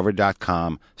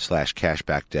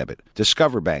discover.com/cashbackdebit.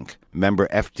 Discover Bank, member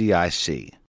FDIC.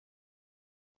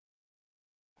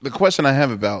 The question I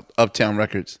have about Uptown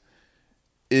Records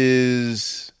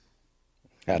is...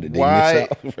 How did they why?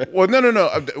 miss out? Well,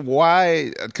 no.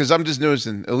 Why? Because I'm just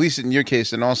noticing, at least in your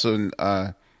case, and also in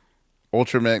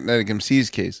Ultramagnetic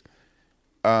MC's case,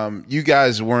 you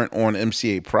guys weren't on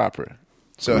MCA proper.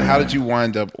 So how did you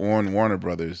wind up on Warner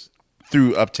Brothers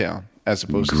through Uptown as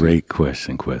opposed to? Great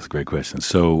question, Quest. Great question.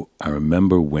 So I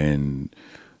remember when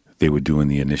they were doing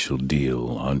the initial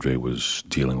deal, Andre was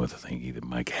dealing with, I think, either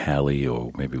Mike Halley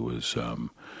or maybe it was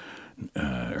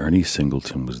Ernie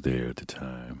Singleton was there at the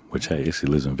time, which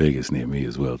actually lives in Vegas near me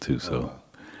as well, too. So,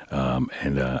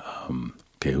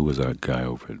 okay, who was our guy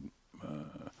over at,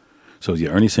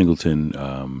 Ernie Singleton,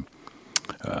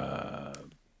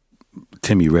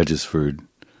 Timmy Regisford,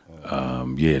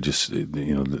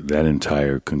 that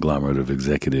entire conglomerate of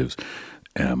executives,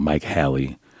 Mike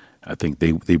Halley. I think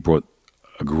they brought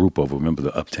a group over. Remember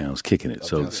the Uptowns kicking it.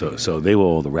 So they were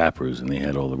all the rappers, and they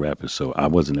had all the rappers. So I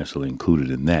wasn't necessarily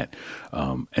included in that.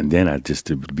 And then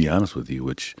to be honest with you,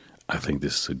 which I think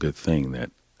this is a good thing, that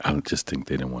I just think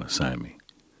they didn't want to sign me.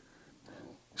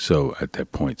 So at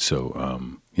that point,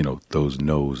 you know, those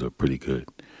no's are pretty good.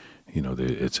 You know,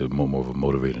 it's more of a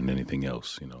motivator than anything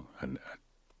else. You know, and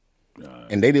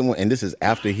they didn't want. And this is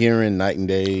after hearing Night and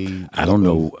Day. I don't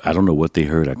know what they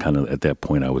heard. I kind of at that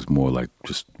point I was more like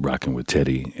just rocking with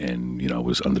Teddy, and you know I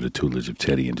was under the tutelage of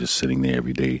Teddy and just sitting there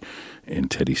every day in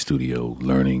Teddy's studio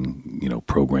learning, you know,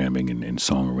 programming and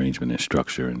song arrangement and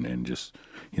structure, and just,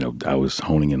 you know, I was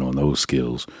honing in on those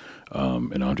skills.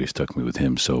 And Andre stuck me with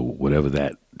him. So whatever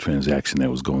that transaction that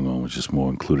was going on was just more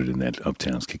included in that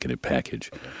Uptown's Kicking It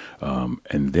package.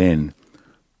 And then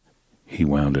he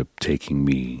wound up taking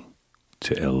me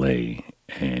to L.A.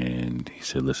 and he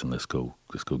said, "Listen, let's go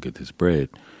get this bread.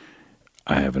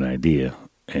 I have an idea."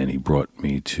 And he brought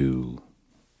me to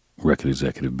record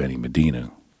executive Benny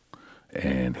Medina,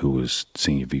 and who was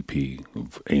senior VP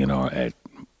of A&R at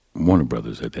Warner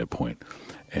Brothers at that point.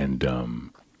 And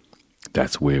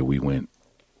that's where we went,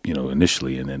 you know,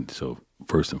 initially. And then, so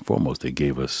first and foremost, they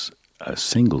gave us a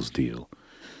singles deal.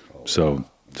 So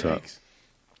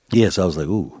yes, I was like,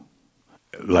 ooh,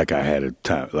 like I had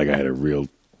a real,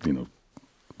 you know,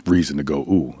 reason to go,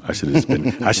 ooh, I should have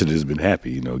just been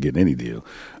happy, you know, getting any deal.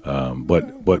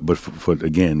 But for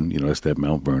again, you know, that's that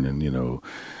Mount Vernon, you know.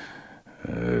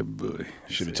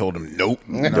 Should have told him nope.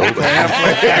 What I'm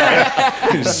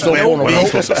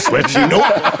supposed to sweat you? Nope.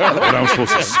 What I'm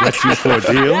supposed to sweat you for a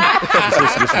deal? You're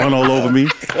supposed to just run all over me?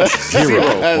 Zero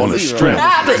on the strength.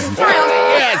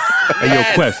 Yes. Hey, yo,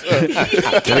 Quest.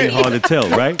 That ain't hard to tell,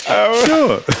 right?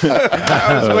 Sure.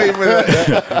 I was waiting for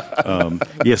that.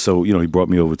 Yeah, so, you know, he brought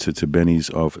me over to Benny's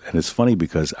office. And it's funny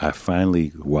because I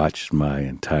finally watched my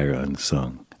entire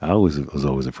Unsung. I was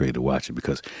always afraid to watch it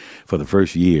because for the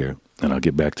first year, and I'll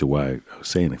get back to why I was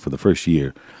saying it, for the first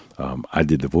year, I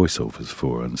did the voiceovers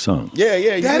for Unsung.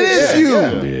 Yeah. That is you.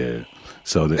 Yeah.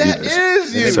 So that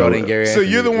is you. So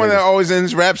you're the one that always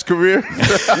ends Rap's career.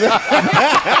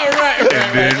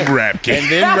 And then Rap came.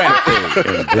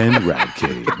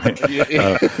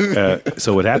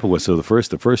 So what happened was,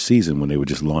 the first season when they were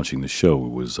just launching the show,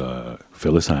 it was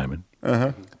Phyllis Hyman,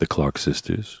 the Clark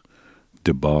sisters,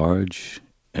 DeBarge,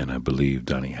 and I believe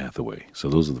Donny Hathaway. So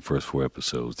those are the first 4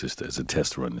 episodes, just as a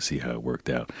test run to see how it worked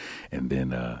out. And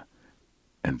then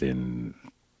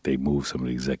they moved some of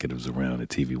the executives around at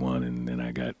TV One, and then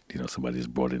I got, you know, somebody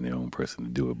just brought in their own person to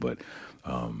do it. But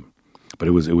it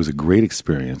was a great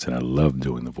experience, and I loved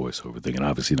doing the voiceover thing. And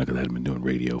obviously, because I hadn't been doing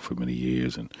radio for many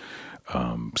years, and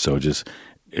so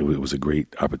it was a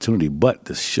great opportunity. But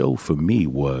the show for me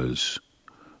was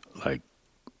like,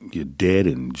 you're dead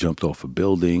and jumped off a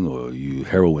building, or you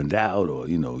heroined out, or,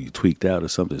 you know, you tweaked out or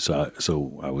something.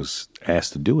 So I was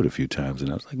asked to do it a few times, and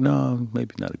I was like, no,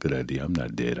 maybe not a good idea. I'm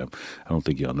not dead. I don't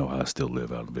think y'all know how I still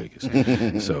live out in Vegas.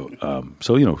 So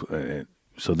you know,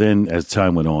 so then as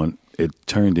time went on, it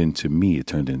turned into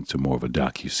more of a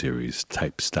docuseries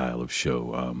type style of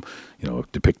show, you know,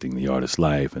 depicting the artist's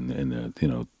life and you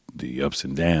know, the ups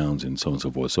and downs and so on and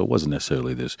so forth. So it wasn't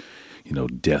necessarily this, you know,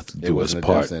 death do us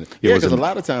part. Yeah, because a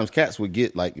lot of times cats would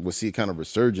see kind of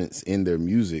resurgence in their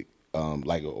music,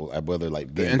 like whether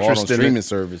like being bought on streaming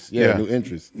service, new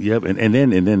interest. Yep, and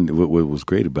then what was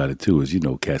great about it too is, you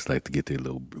know, cats like to get their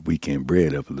little weekend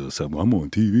bread up a little something. I'm on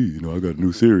TV, you know, I got a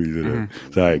new series.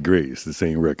 It's all right, great, it's the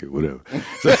same record, whatever.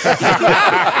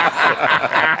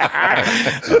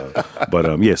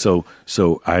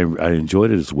 So I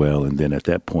enjoyed it as well, and then at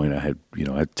that point I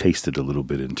tasted a little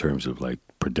bit in terms of like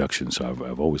production. So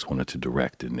I've always wanted to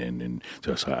direct, and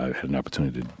so I had an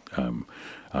opportunity to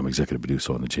executive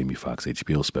producer on the Jamie Foxx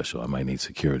HBO special, I Might Need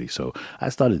Security. So I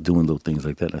started doing little things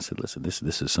like that, and I said, listen, this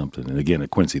is something. And again, the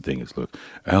Quincy thing is, look,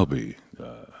 Albie,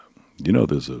 you know,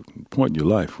 there's a point in your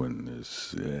life when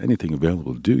there's anything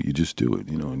available to do, you just do it,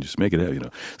 you know, and just make it happen, you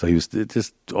know. So he was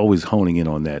just always honing in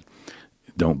on that,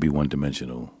 don't be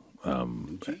one-dimensional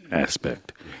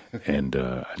aspect. And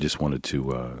I just wanted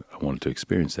to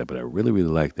experience that, but I really, really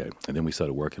liked that. And then we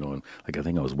started working on, like, I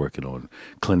think I was working on,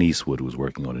 Clint Eastwood was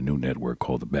working on a new network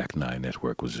called the Back Nine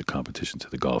Network, which is a competition to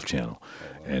the Golf Channel.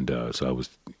 And so I was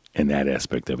in that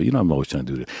aspect of it. You know, I'm always trying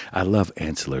to do that. I love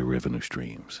ancillary revenue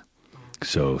streams.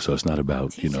 So it's not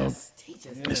about, you know,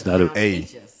 it's not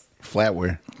flatware.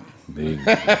 Flatware.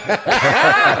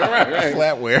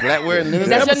 Is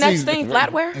that your next thing,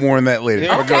 flatware? More on that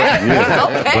later. Okay.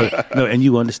 Okay. But, no, and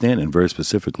you understand, and very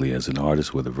specifically as an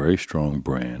artist with a very strong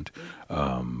brand,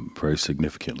 very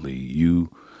significantly,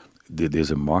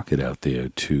 there's a market out there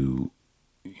to,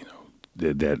 you know,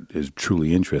 that is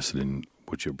truly interested in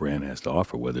what your brand has to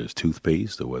offer, whether it's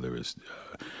toothpaste or whether it's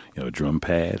a drum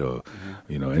pad or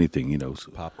anything,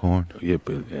 popcorn. Yeah,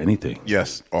 but anything.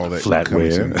 Yes, all that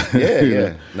flatware.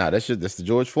 Yeah. Nah, that's the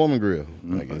George Foreman grill.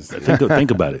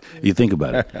 Think about it. You think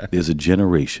about it. There's a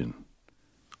generation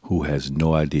who has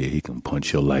no idea he can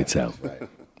punch your lights out. Right.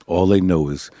 All they know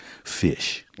is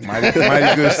fish, mighty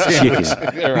good sandwich,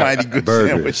 chicken, mighty good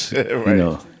burgers. Sandwich.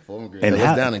 Right. And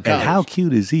how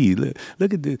cute is he?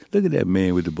 Look at that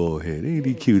man with the bald head. Ain't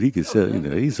he cute? He can sell.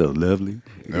 He's so lovely.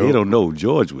 Nope. They don't know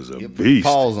George was a beast.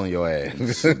 Paws on your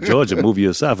ass. George will move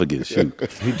your esophagus. Shoot.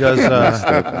 He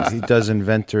does. He does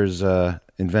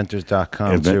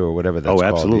inventors.com too, or whatever that's called. Oh,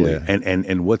 absolutely. Yeah.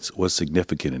 And what's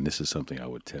significant, and this is something I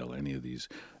would tell any of these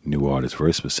new artists,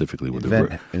 very specifically with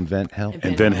Invent Help.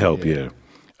 Invent Help, yeah.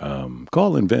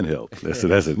 Call Invent Help. That's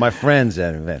it. My friends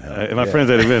at Invent Help. Friends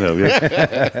at Invent Help,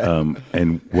 yeah.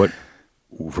 And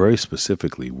very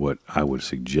specifically, what I would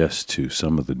suggest to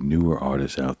some of the newer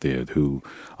artists out there who,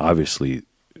 obviously,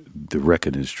 the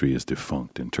record industry is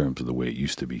defunct in terms of the way it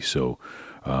used to be. So,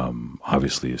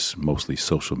 obviously, it's mostly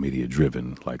social media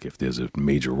driven. Like if there's a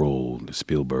major role,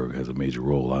 Spielberg has a major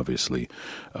role, obviously.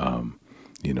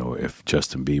 If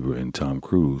Justin Bieber and Tom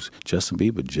Cruise, Justin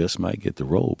Bieber just might get the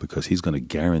role because he's going to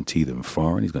guarantee them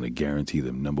foreign. He's going to guarantee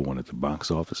them number one at the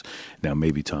box office. Now,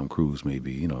 maybe Tom Cruise may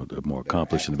be, a more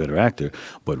accomplished and a better actor,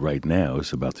 but right now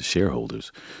it's about the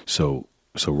shareholders. So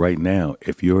right now,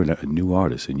 if you're a new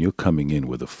artist and you're coming in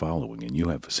with a following and you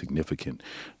have a significant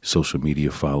social media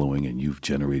following and you've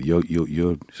generated,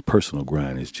 your personal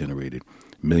grind has generated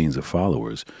millions of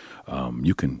followers,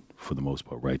 you can, for the most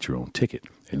part, write your own ticket.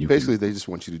 And basically, they just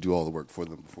want you to do all the work for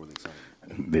them before they sign.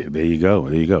 There you go.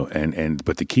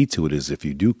 But the key to it is if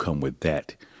you do come with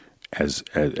that as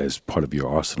part of your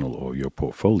arsenal or your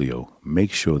portfolio,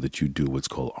 make sure that you do what's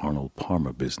called Arnold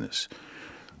Palmer business.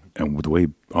 And with the way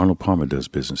Arnold Palmer does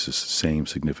business is the same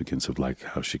significance of like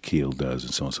how Shaquille does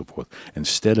and so on and so forth.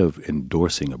 Instead of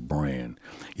endorsing a brand,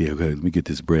 okay, let me get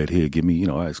this bread here, give me,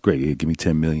 it's great, here, give me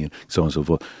 10 million, so on and so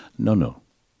forth. No,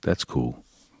 that's cool.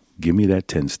 Give me that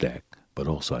 10 stack, but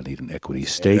also I need an equity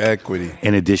stake. Equity.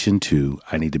 In addition to,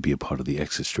 I need to be a part of the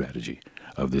exit strategy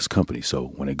of this company. So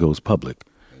when it goes public,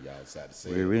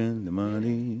 we're in the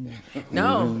money.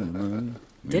 No.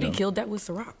 Diddy killed that with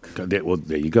Ciroc. Well,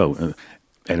 there you go.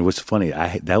 And what's funny,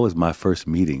 that was my first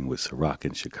meeting with Ciroc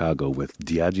in Chicago with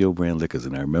Diageo brand liquors,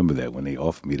 and I remember that when they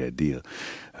offered me that deal.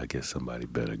 I guess somebody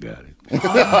better got it.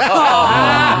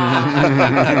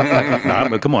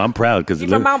 Come on, I'm proud because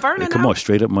from Mount Vernon. Come on,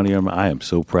 straight up money. I am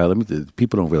so proud.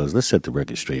 People don't realize. Let's set the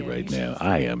record straight right now.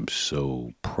 I am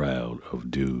so proud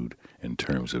of Dude in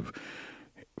terms of,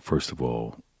 first of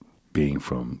all, being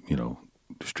from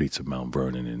the streets of Mount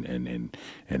Vernon and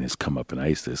it's come up. And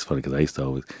it's funny because I used to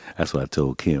always, that's what I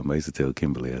told Kim. I used to tell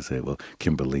Kimberly, I said, well,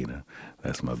 Kimberlina,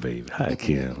 that's my baby. Hi,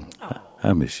 Kim.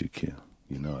 I miss you, Kim.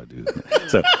 I do.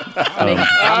 So,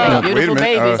 beautiful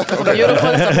babies.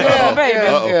 Beautiful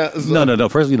babies. No.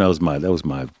 First, that was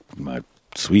my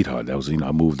sweetheart. That was,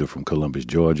 I moved her from Columbus,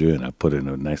 Georgia, and I put her in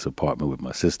a nice apartment with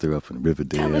my sister up in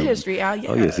Riverdale. Tell the history, Al.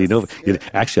 Yes. Oh, yes.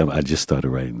 Actually, I just started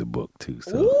writing the book, too.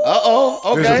 So.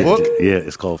 Okay. There's a book? Yeah,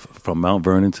 it's called From Mount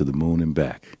Vernon to the Moon and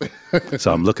Back.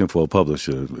 So I'm looking for a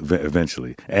publisher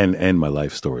eventually, and my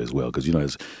life story as well.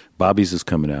 Because, Bobby's is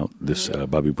coming out. This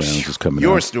Bobby Brown's is coming out.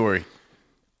 Your story.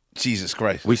 Jesus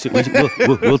Christ.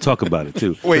 We'll talk about it,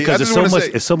 too. Wait, because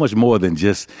it's so much more than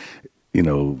just...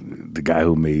 the guy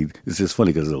who made, it's just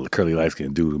funny because the curly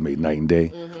light-skinned dude who made Night and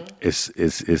Day, it's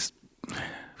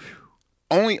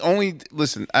only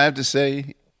listen, I have to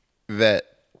say that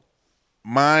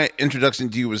my introduction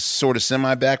to you was sort of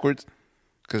semi-backwards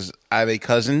because I have a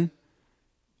cousin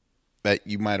that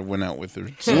you might have went out with or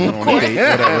something on a date,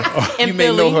 whatever. You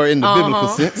may know her in the biblical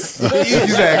sense.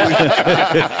 Exactly.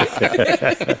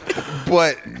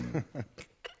 But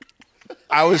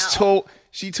I was told,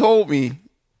 she told me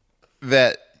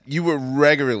that you would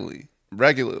regularly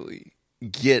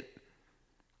get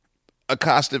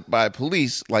accosted by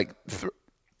police, like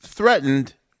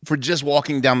threatened for just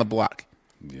walking down the block.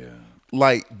 Yeah.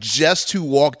 Like just to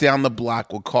walk down the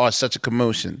block would cause such a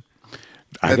commotion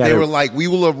that they were like, we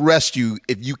will arrest you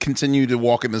if you continue to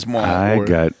walk in this mall. I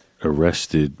got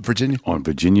arrested on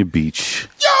Virginia Beach.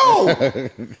 Yo!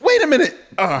 Wait a minute.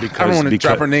 I don't want to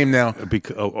drop her name now. Hey!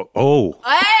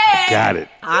 Got it.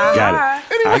 Got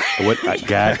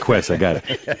it. Quest, I got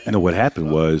it. What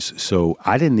happened was, so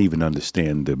I didn't even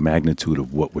understand the magnitude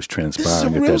of what was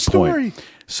transpiring at that point.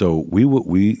 So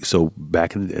so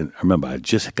back in the, I remember I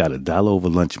just got $1 over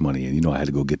lunch money, and I had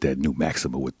to go get that new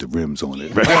Maxima with the rims on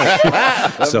it.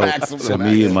 Right? So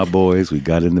me and my boys, we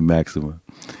got in the Maxima.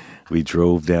 we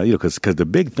drove down, because the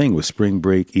big thing was spring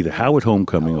break, either Howard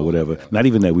homecoming or whatever. Not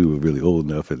even that we were really old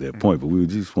enough at that point, but we would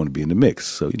just want to be in the mix.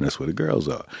 So that's where the girls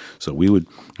are. So we would.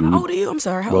 How old are you? I'm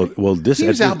sorry. How old? Well, this. He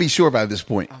was out. Be sure by this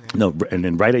point. Okay. No, and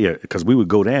then right there, because we would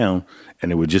go down,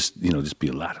 and it would just be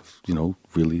a lot of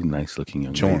really nice looking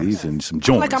young ladies and some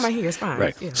joints. Like I'm here, it's fine.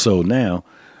 Right. Yeah. So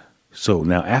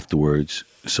now afterwards,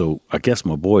 so I guess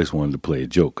my boys wanted to play a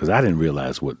joke because I didn't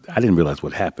realize what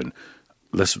happened.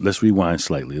 Let's rewind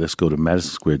slightly. Let's go to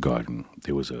Madison Square Garden.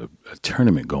 There was a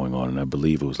tournament going on, and I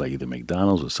believe it was like either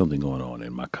McDonald's or something going on.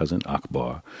 And my cousin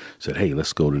Akbar said, "Hey,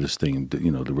 let's go to this thing.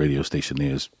 The radio station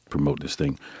there is promote this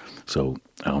thing." So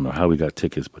I don't know how we got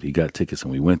tickets, but he got tickets,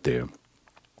 and we went there.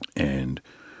 And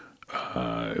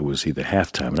it was either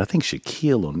halftime, and I think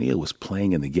Shaquille O'Neal was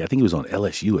playing in the game. I think he was on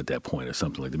LSU at that point or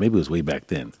something like that. Maybe it was way back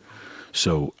then.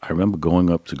 So I remember going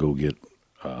up to go get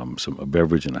a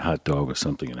beverage and a hot dog or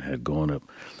something, and I had gone up.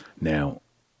 Now,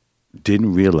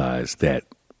 didn't realize that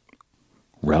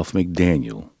Ralph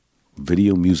McDaniel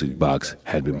Video Music Box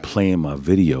had been playing my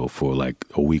video for like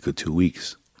a week or 2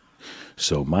 weeks.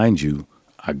 So mind you,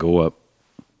 I go up,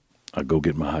 I go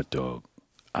get my hot dog.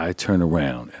 I turn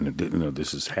around, and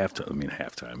this is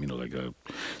halftime.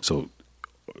 So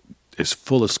it's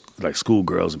full of like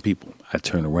schoolgirls and people. I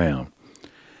turn around,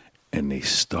 and they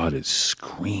started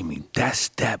screaming, "That's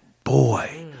that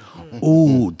boy!"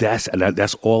 Ooh, that's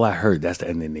all I heard.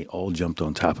 And then they all jumped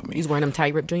on top of me. He's wearing them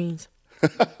tight ripped jeans.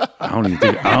 I don't even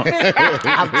think.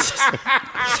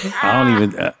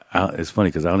 It's funny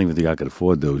because I don't even think I could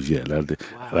afford those yet. I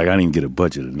didn't even get a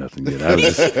budget or nothing yet.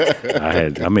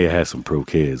 I may have had some Pro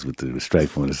Kids with the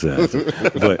stripe on the side,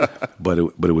 but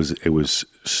it was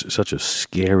such a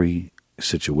scary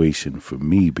situation for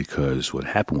me because what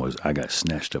happened was I got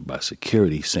snatched up by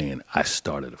security saying I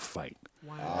started a fight.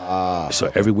 Wow.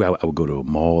 So everywhere I would go to a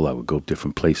mall, I would go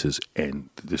different places, and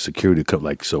the security come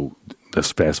like so.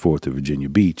 Let's fast forward to Virginia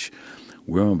Beach.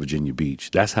 We're on Virginia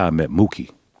Beach. That's how I met Mookie.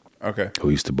 Okay. Who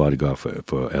used to bodyguard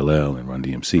for LL and Run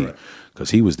DMC.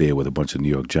 Because he was there with a bunch of New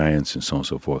York Giants and so on and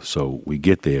so forth. So we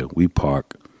get there, we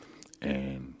park,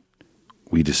 and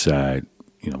we decide,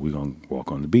 we're going to walk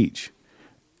on the beach.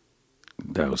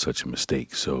 That was such a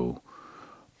mistake. So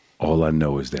all I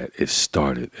know is that it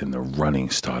started, and the running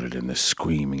started, and the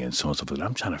screaming and so on and so forth.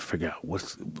 I'm trying to figure out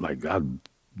I'm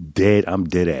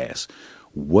dead ass.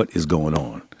 What is going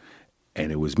on?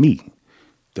 And it was me.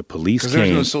 The police came. Because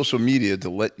there's no social media to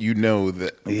let you know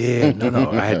that. Yeah,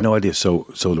 no. I had no idea. So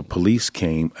the police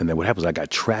came, and then what happened was I got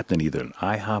trapped in either an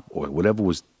IHOP or whatever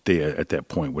was there at that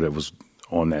point, whatever was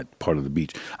on that part of the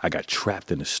beach. I got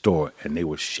trapped in the store, and they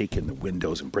were shaking the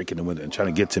windows and breaking the window and trying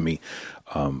to get to me.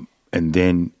 And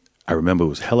then I remember it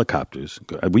was helicopters.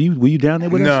 Were you down there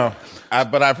with us? No,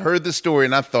 but I've heard the story,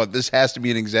 and I thought this has to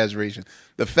be an exaggeration.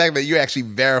 The fact that you're actually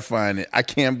verifying it, I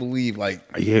can't believe.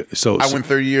 So I went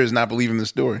 30 years not believing the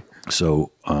story.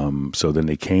 So then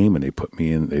they came and they put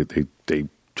me in. They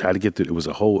tried to get to. It was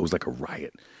like a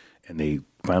riot, and they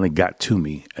finally got to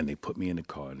me and they put me in the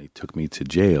car and they took me to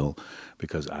jail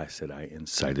because I said I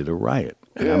incited a riot.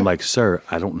 And I'm like, sir,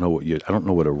 I don't know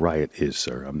what a riot is,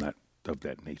 sir. I'm not of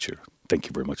that nature. Thank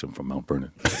you very much. I'm from Mount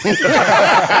Vernon.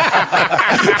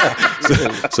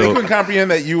 So they couldn't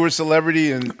comprehend that you were a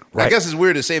celebrity, and right. I guess it's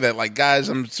weird to say that. Like, guys,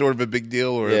 I'm sort of a big deal,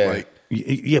 or like.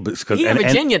 Yeah, but it's in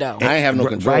Virginia though. I ain't have no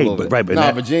control over it. But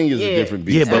Virginia's a different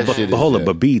beast. Yeah, but hold on.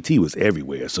 But BET was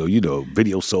everywhere. So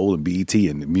Video Soul and BET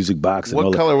and the Music Box. And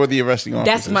what color were the arresting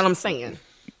officers? That's what I'm saying.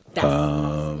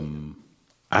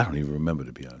 I don't even remember,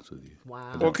 to be honest with you.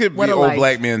 Wow. Well, it could be old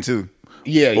black men too.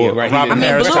 Yeah, right. Robin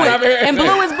Harris.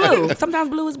 Blue is blue. Sometimes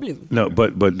blue is blue.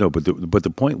 But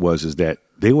the point was that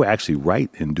they were actually right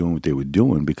in doing what they were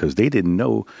doing because they didn't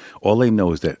know. All they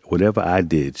know is that whatever I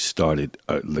did started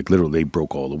literally they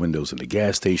broke all the windows in the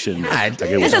gas station.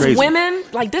 This is women.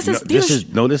 This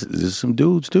is some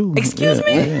dudes too. Excuse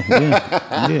me.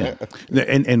 Yeah.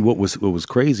 And what was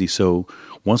crazy? So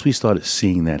once we started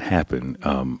seeing that happen,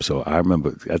 so I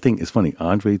remember. I think it's funny.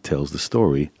 Andre tells the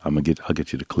story. I'll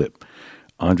get you the clip.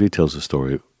 Andre tells the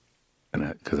story,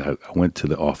 and because I went to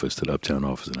the office, to the Uptown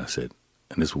office, and I said,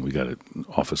 and this is when we got an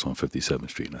office on 57th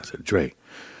Street, and I said, Dre,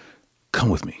 come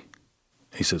with me.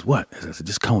 And he says, what? I said,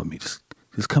 just come with me.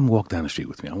 Just come walk down the street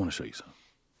with me. I want to show you something.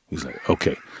 He's like,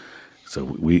 okay. So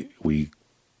we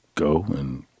go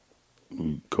and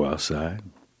we go outside.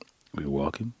 We're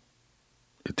walking.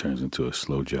 It turns into a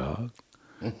slow jog.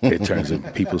 It turns into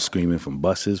people screaming from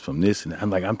buses, from this, and I'm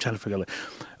like, I'm trying to figure out,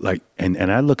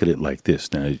 and I look at it like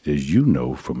this. Now, as you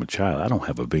know, from a child, I don't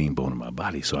have a vein bone in my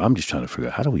body, so I'm just trying to figure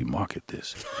out, how do we market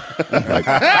this?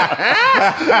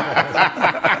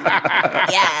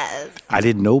 Yes. I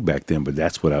didn't know back then, but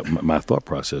that's what my thought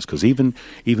process. Because even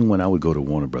when I would go to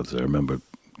Warner Brothers, I remember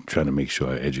trying to make sure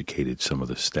I educated some of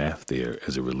the staff there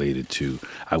as it related to.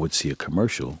 I would see a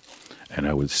commercial, and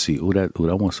I would see, I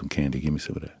want some candy. Give me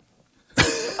some of that.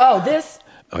 Oh, this?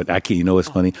 I can't. You know what's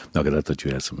funny? No, because I thought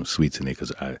you had some sweets in there.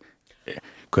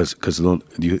 Because you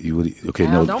okay?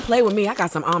 No, No, don't play with me. I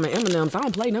got some almond M&Ms. I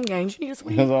don't play them games. You need a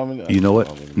sweet. You know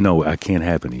what? No, I can't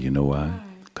have any. You know why?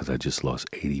 Because I just lost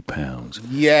 80 pounds.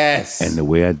 Yes. And the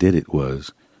way I did it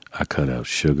was I cut out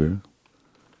sugar,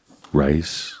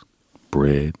 rice,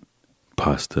 bread,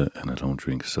 pasta, and I don't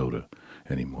drink soda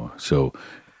anymore. So,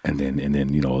 and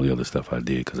then all the other stuff I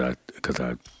did because I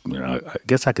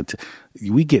guess I could.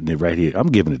 We getting it right here. I'm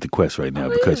giving it to Quest right now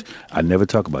because I never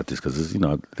talk about this because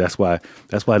that's why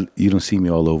you don't see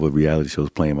me all over reality shows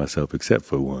playing myself except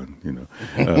for one.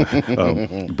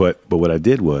 But what I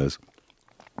did was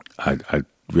I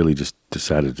really just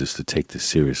decided just to take this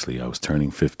seriously. I was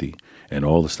turning 50, and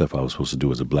all the stuff I was supposed to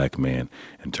do as a black man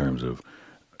in terms of,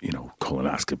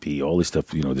 colonoscopy, all this stuff,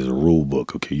 there's a rule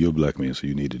book. Okay, you're a black man, so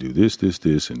you need to do this,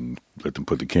 and let them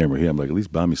put the camera here. I'm like, at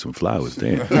least buy me some flowers,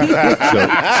 damn.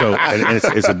 and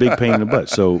it's a big pain in the butt.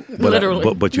 So,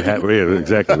 Literally. but you have, yeah,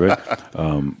 exactly, right?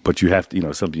 But you have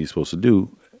to, something you're supposed to do.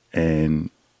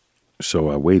 And so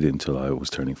I waited until I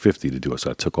was turning 50 to do it. So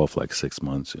I took off like 6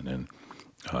 months, and then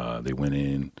they went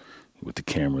in with the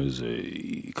cameras,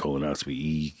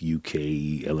 colonoscopy,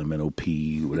 EUK,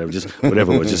 LMNOP, whatever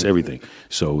it was, just everything.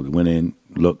 So we went in,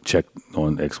 looked, checked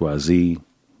on XYZ,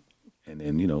 and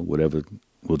then, whatever,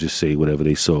 we'll just say whatever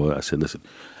they saw. I said, listen,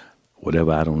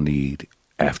 whatever I don't need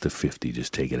after 50,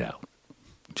 just take it out.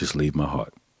 Just leave my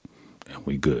heart, and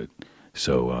we good.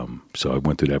 So I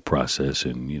went through that process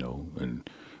and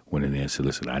went in there and said,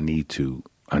 listen, I need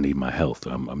my health.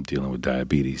 I'm dealing with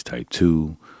diabetes type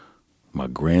 2. My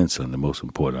grandson, the most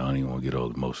important, I don't even want to get all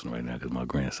emotional right now because my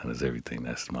grandson is everything.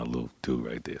 That's my little dude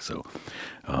right there. So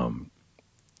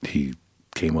he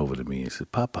came over to me and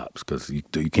said, Pop-Pops, because you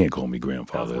can't call me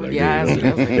grandfather. Like, yeah,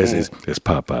 it's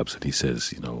Pop-Pops. And he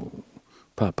says,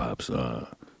 Pop-Pops,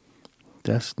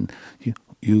 that's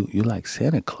you like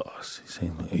Santa Claus. He's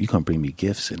saying, you're going to bring me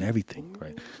gifts and everything,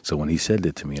 right? So when he said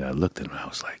that to me and I looked at him, I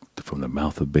was like, from the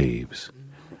mouth of babes.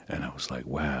 And I was like,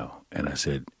 wow. And I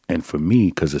said, and for me,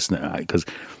 because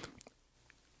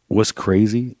what's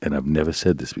crazy, and I've never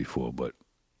said this before, but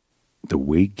the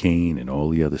weight gain and all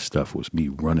the other stuff was me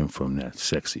running from that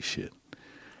sexy shit.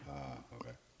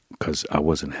 Because I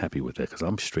wasn't happy with that, because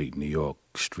I'm straight New York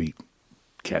street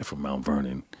cat from Mount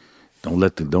Vernon. Don't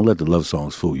let the love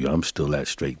songs fool you. I'm still that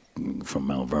straight from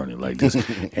Mount Vernon, like this,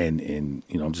 and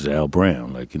I'm just Al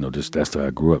Brown, just that's how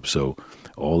I grew up. So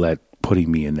all that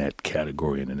putting me in that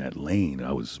category and in that lane,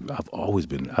 I've even always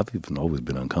been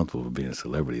uncomfortable with being a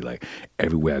celebrity. Like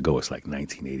everywhere I go, it's like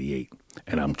 1988,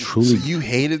 and I'm truly. So you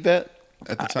hated that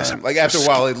at the time, like after a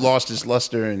while, it lost its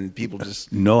luster, and people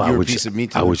just I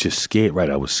was just scared. Right,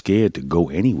 I was scared to go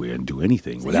anywhere and do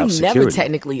anything without security. You never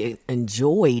technically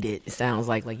enjoyed it. It sounds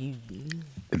like you.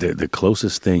 The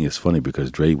closest thing is funny because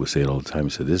Dre would say it all the time. He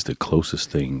said, "This is the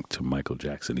closest thing to Michael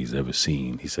Jackson he's ever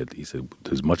seen." He said,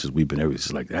 as much as we've been ever,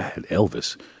 it's like I had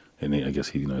Elvis, and then I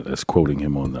guess that's quoting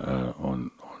him on the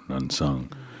on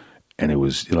Unsung, and it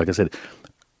was like I said,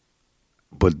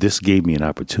 but this gave me an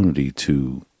opportunity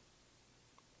to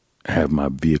have my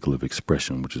vehicle of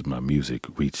expression, which is my music,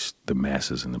 reach the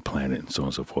masses and the planet and so on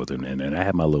and so forth. And I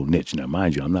have my little niche. Now,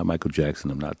 mind you, I'm not Michael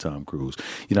Jackson. I'm not Tom Cruise.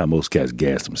 Most cats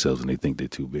gas themselves and they think they're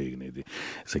too big. And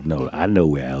it's like, no, I know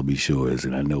where Al B. Shore is,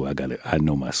 and I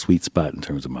know my sweet spot in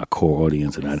terms of my core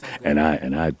audience, and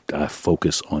I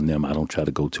focus on them. I don't try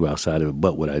to go too outside of it.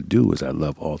 But what I do is I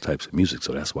love all types of music.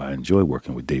 So that's why I enjoy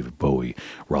working with David Bowie,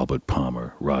 Robert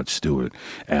Palmer, Rod Stewart,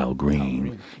 Al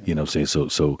Green. You know what I'm saying?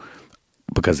 So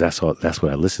because that's what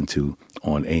I listened to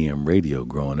on AM radio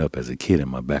growing up as a kid in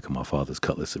my back of my father's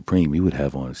Cutlass Supreme. He would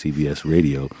have on CBS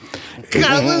radio.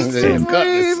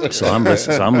 So I'm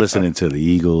listening to the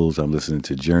Eagles. I'm listening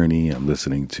to Journey. I'm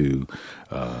listening to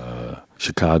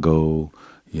Chicago.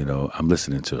 I'm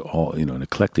listening to all an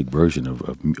eclectic version of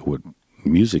what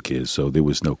music is. So there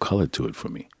was no color to it for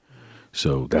me.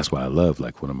 So that's why I love,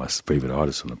 like, one of my favorite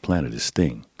artists on the planet is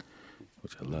Sting,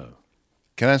 which I love.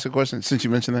 Can I ask a question since you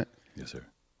mentioned that? Yes, sir.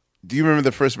 Do you remember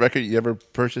the first record you ever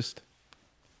purchased?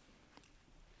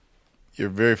 Your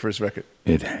very first record?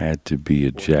 It had to be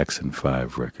a Jackson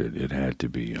 5 record. It had to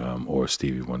be, or a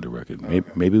Stevie Wonder record.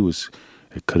 Maybe it was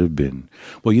It could have been.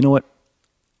 Well, you know what?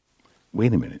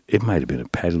 Wait a minute. It might have been a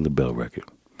Patti LaBelle record.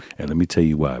 And let me tell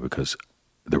you why. Because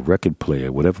the record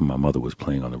player, whatever my mother was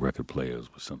playing on the record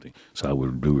players was something. So I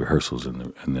would do rehearsals in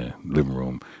the living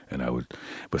room, and I would.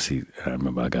 But see, I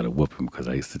remember I got a whooping because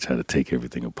I used to try to take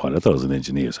everything apart. I thought I was an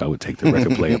engineer, so I would take the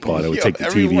record player apart. I would take the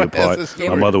TV apart.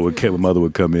 My mother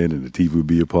would come in, and the TV would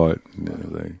be apart. You know,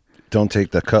 like, don't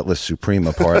take the Cutlass Supreme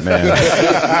apart, man.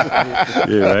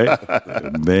 Yeah,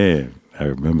 right. Man, I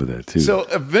remember that too. So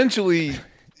eventually,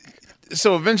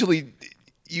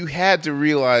 you had to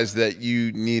realize that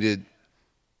you needed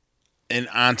an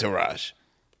entourage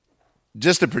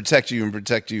just to protect you and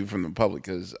protect you from the public.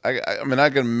 Because I mean, I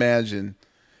can imagine,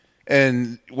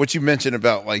 and what you mentioned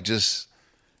about like just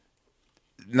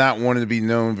not wanting to be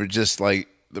known for just like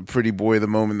the pretty boy of the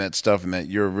moment, that stuff, and that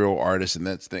you're a real artist and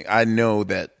that thing. I know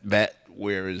that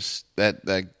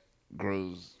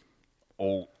grows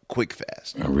old quick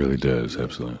fast. It really does,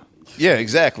 absolutely. Yeah,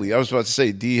 exactly. I was about to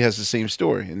say D has the same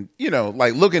story, and you know,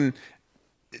 like looking.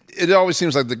 It always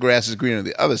seems like the grass is greener on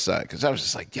the other side, because I was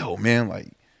just like, yo, man,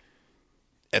 like,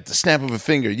 at the snap of a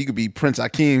finger, you could be Prince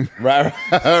Hakeem. Right.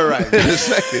 In a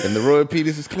second. And the Roy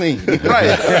Peters is clean.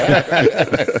 Right.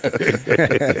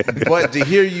 But to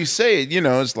hear you say it, you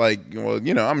know, it's like, well,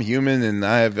 you know, I'm human and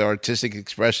I have artistic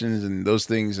expressions and those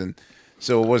things, and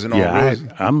so it wasn't all rosy.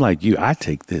 I'm like you. I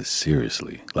take this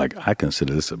seriously. Like, I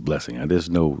consider this a blessing. There's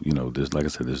no, you know, like I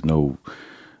said, there's no,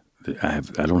 I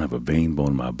don't have a vein bone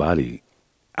in my body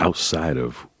outside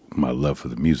of my love for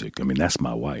the music. I mean, that's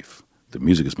my wife. The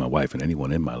music is my wife, and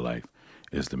anyone in my life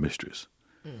is the mistress.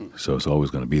 Mm-hmm. So it's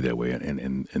always going to be that way.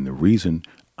 And the reason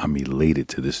I'm elated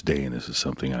to this day, and this is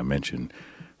something I mention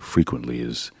frequently,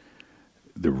 is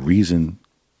the reason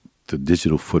the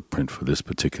digital footprint for this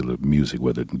particular music,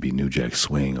 whether it be New Jack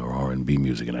Swing or R&B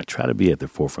music, and I try to be at the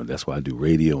forefront. That's why I do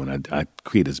radio, and I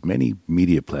create as many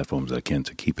media platforms as I can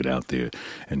to keep it out there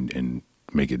and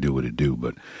make it do what it do.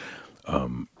 But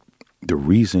the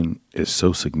reason is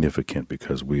so significant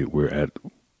because we're at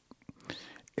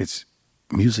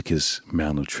music is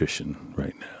malnutrition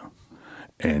right now,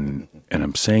 and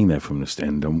I'm saying that from the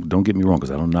stand. Don't get me wrong,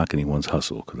 because I don't knock anyone's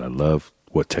hustle, because I love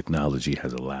what technology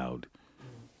has allowed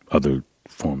other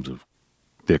forms of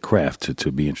their craft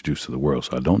to be introduced to the world.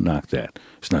 So I don't knock that.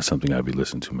 It's not something I'd be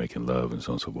listening to, making love and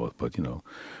so on and so forth.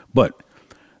 But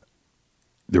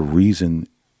the reason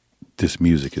this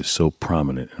music is so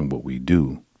prominent in what we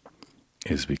do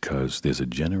is because there's a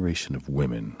generation of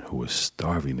women who are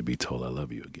starving to be told I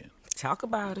love you again. Talk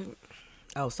about it.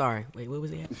 Oh, sorry. Wait, what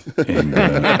was that?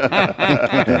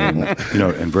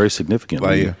 And very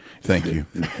significantly. Thank you.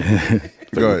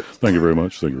 Go ahead. Thank you very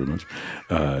much.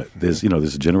 There's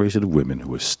a generation of women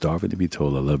who are starving to be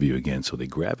told I love you again, so they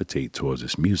gravitate towards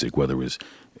this music, whether it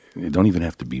don't even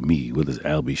have to be me, whether it's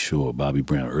Albie Shore, Bobby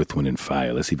Brown, Earth, Wind, and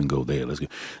Fire. Let's even go there. Let's go.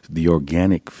 The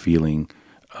organic feeling,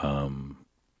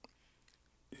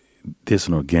 there's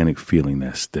an organic feeling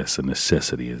that's a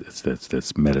necessity.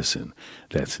 That's medicine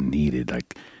that's needed.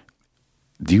 Like,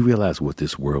 do you realize what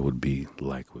this world would be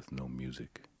like with no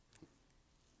music?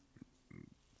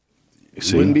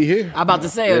 See? Wouldn't be here. I'm about to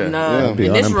say, in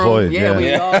this room,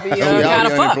 we'd all be kind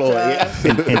of fucked.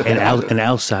 And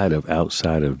outside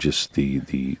of just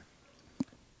the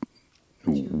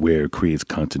where it creates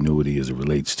continuity as it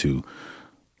relates to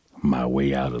my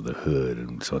way out of the hood,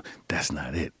 and so that's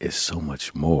not it. It's so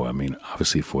much more. I mean,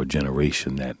 obviously, for a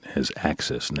generation that has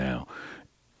access now,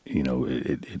 you know,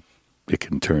 it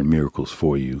can turn miracles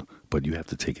for you, but you have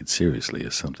to take it seriously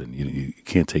as something. You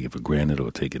can't take it for granted or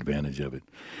take advantage of it.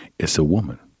 It's a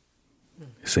woman.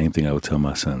 Same thing I would tell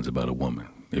my sons about a woman.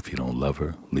 If you don't love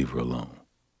her, leave her alone.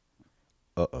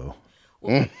 Uh-oh.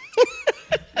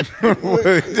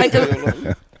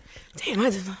 Damn,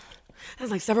 that's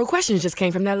like several questions just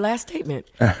came from that last statement.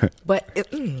 But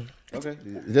okay,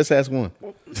 just ask one.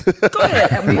 Go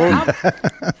ahead.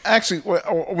 Actually,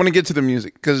 I want to get to the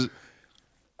music, because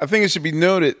I think it should be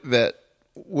noted that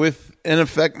with In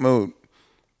Effect Mode,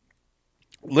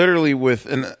 literally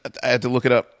and I had to look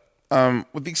it up,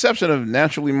 with the exception of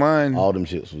Naturally Mine, all them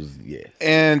shits was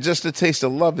and Just a Taste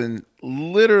of Lovin',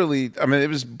 literally, I mean, it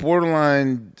was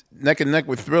borderline neck and neck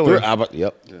with Thriller.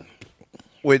 Yep.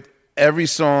 With every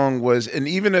song was, and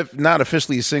even if not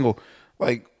officially a single,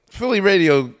 like Philly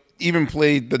radio even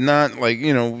played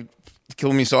the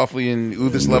Kill Me Softly and Ooh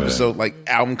This Love Is So, like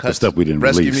album cuts. The stuff we didn't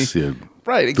Rescue release. Me. Yeah,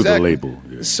 right, exactly. Through the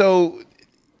label. Yeah. So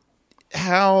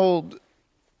how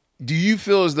do you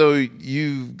feel as though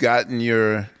you've gotten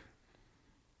your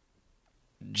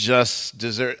just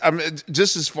dessert? I mean,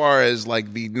 just as far as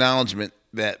like the acknowledgement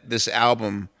that this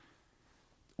album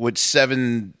with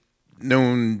 7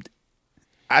 known,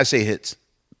 I say hits,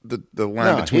 the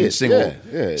line between single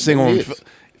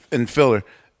and filler.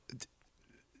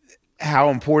 How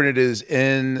important it is,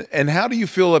 and how do you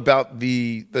feel about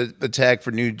the tag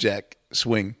for New Jack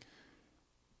Swing?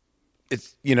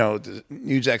 It's the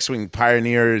New Jack Swing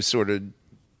pioneer is sort of.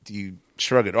 Do you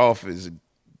shrug it off?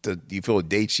 Do you feel it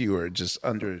dates you or just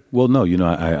under? Well, no.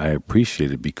 I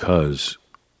appreciate it because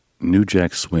New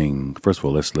Jack Swing. First of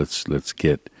all, let's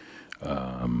give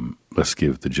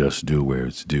the just due where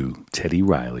it's due. Teddy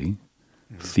Riley,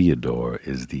 Theodore,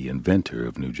 is the inventor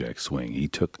of New Jack Swing. He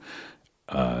took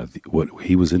what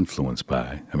he was influenced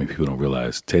by. I mean, people don't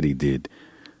realize Teddy did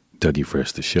Dougie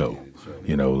Fresh the Show.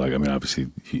 Obviously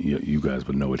you guys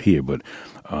would know it here, but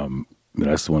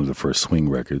that's one of the first swing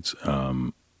records.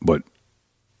 But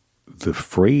the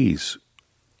phrase,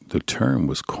 the term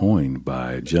was coined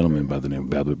by a gentleman by the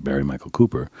name of Barry Michael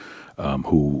Cooper,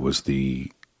 who was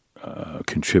the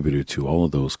contributor to all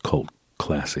of those cult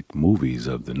classic movies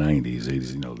of the 90s,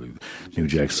 80s, New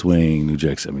Jack Swing, New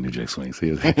Jack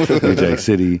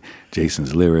City,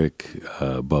 Jason's Lyric,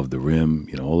 Above the Rim,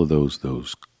 all of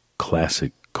those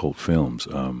classic cult films.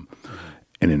 And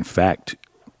in fact,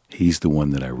 he's the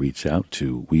one that I reach out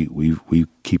to. We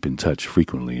keep in touch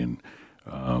frequently and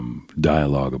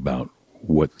dialogue about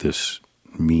what this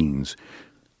means,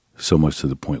 so much to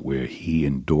the point where he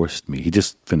endorsed me. He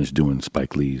just finished doing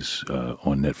Spike Lee's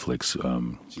on Netflix.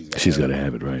 She's Gotta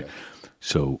Have It, right?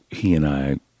 So he and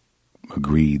I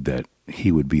agreed that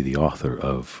he would be the author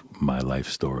of my life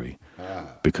story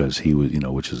because he was,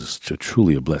 which is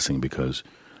truly a blessing because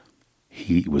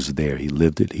he was there. He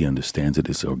lived it. He understands it.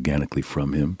 It's organically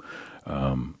from him.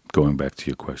 Going back to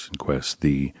your question, Quest,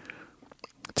 the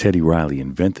Teddy Riley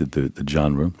invented the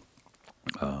genre.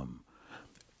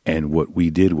 And what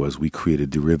we did was we created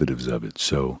derivatives of it.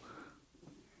 So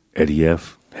Eddie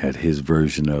F. had his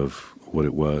version of what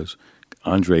it was.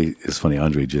 Andre, it's funny,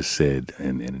 Andre just said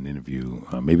in an interview,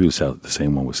 maybe it was the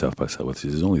same one with South by Southwest,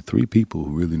 there's only 3 people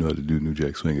who really know how to do New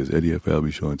Jack Swing. It's Eddie F.,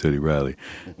 Albie Shaw, and Teddy Riley.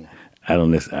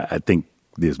 I think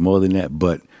there's more than that,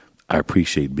 but I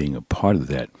appreciate being a part of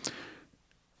that.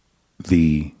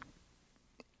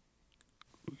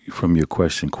 From your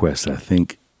question, Quest, I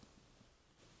think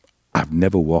I've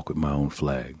never walked with my own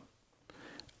flag.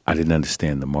 I didn't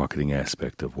understand the marketing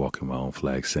aspect of walking my own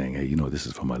flag, saying, hey, this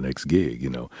is for my next gig.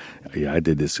 I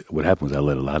did this. What happened was I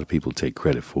let a lot of people take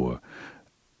credit for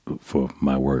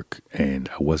my work, and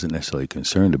I wasn't necessarily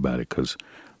concerned about it because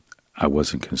I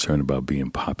wasn't concerned about being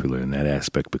popular in that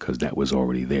aspect because that was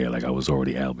already there. Like I was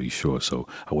already Albie Shaw, so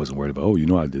I wasn't worried about,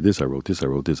 I did this, I wrote this.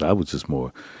 I was just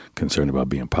more concerned about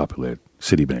being popular at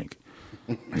Citibank.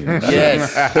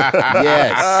 Yes.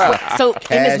 So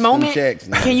in this moment,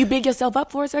 can you big yourself up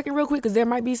for a second real quick? Because there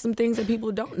might be some things that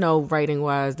people don't know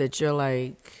writing-wise that you're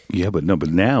like... Yeah, but now,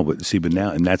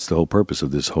 and that's the whole purpose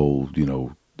of this whole,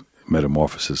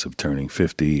 metamorphosis of turning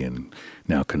 50 and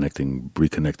now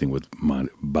reconnecting with my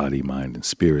body, mind, and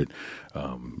spirit.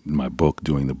 My book,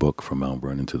 doing the book From Mount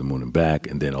Vernon to the Moon and Back,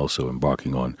 and then also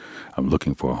embarking on, I'm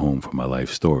looking for a home for my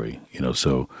life story,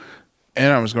 so...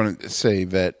 And I was going to say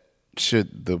that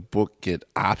should the book get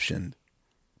optioned,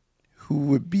 who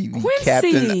would be the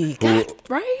Quincy, captain?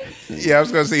 Right? Yeah, I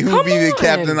was going to say, who would be the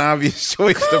captain obvious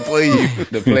choice to play you?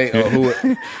 Who?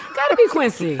 Gotta be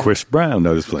Quincy. Chris Brown,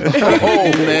 no, just playing.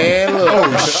 Oh, man.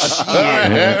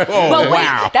 Shit. But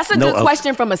wow. Wait, that's a good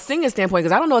question from a singing standpoint,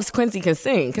 because I don't know if Quincy can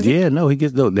sing. He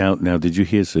gets, now, did you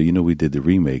hear, so we did the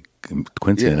remake,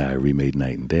 Quincy and I remade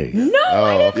Night and Day.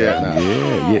 No,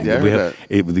 Yeah.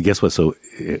 Guess what? So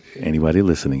anybody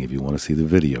listening, if you want to see the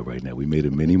video right now, we made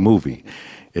a mini movie.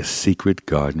 It's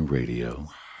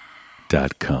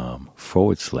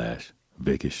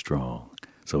secretgardenradio.com/Vegas Strong.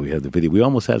 So we have the video. We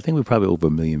almost had, I think we're probably over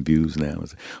 1 million views now.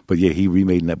 But yeah, he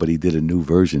remade that, but he did a new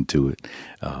version to it.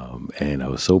 And I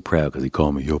was so proud because he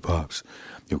called me, yo, Pops,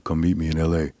 come meet me in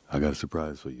L.A. I got a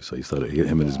surprise for you. So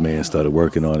him and his man started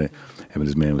working on it. And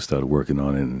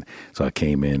so I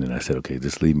came in and I said, okay,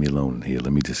 just leave me alone here.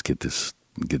 Let me just get it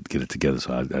together.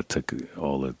 So I took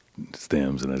all the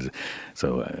stems and I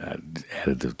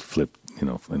added the flip,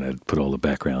 and I put all the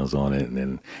backgrounds on it, and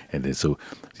then so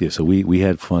we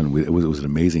had fun. It was an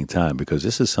amazing time because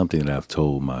this is something that I've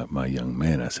told my young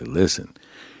man. I said, listen,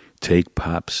 take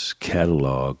Pop's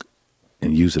catalog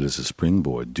and use it as a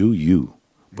springboard. Do you,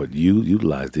 but you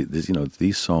utilize this.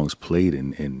 These songs played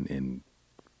in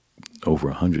over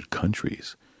 100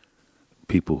 countries.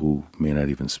 People who may not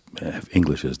even have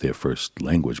English as their first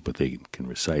language, but they can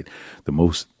recite.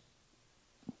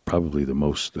 Probably the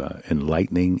most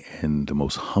enlightening and the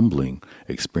most humbling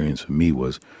experience for me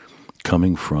was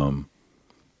coming from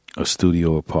a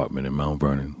studio apartment in Mount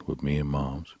Vernon with me and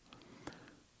Moms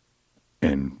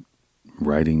and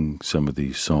writing some of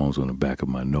these songs on the back of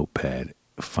my notepad,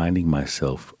 finding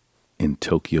myself in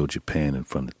Tokyo, Japan, in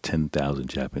front of 10,000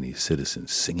 Japanese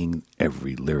citizens, singing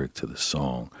every lyric to the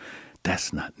song,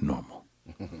 that's not normal.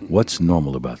 What's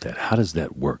normal about that? How does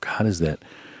that work? How does that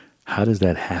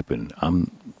happen?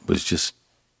 Was just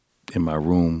in my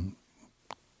room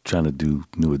trying to do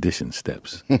New Edition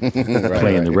steps,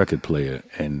 playing the record player.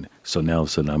 And so now all of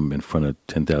a sudden I'm in front of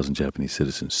 10,000 Japanese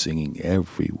citizens singing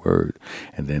every word.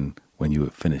 And then when you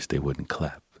would finish, they wouldn't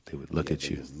clap. They would look at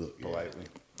you. Politely.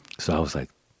 So I was like,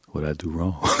 what'd I do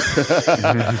wrong?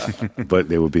 But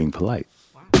they were being polite.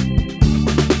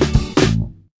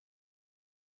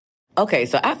 Okay,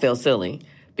 so I feel silly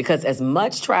because as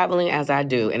much traveling as I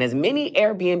do and as many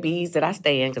Airbnbs that I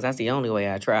stay in, because that's the only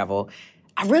way I travel,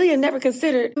 I really had never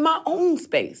considered my own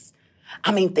space.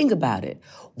 I mean, think about it.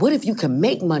 What if you can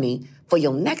make money for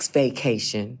your next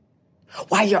vacation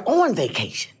while you're on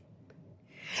vacation?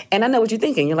 And I know what you're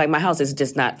thinking. You're like, my house is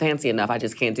just not fancy enough. I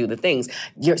just can't do the things.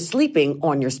 You're sleeping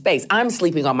on your space. I'm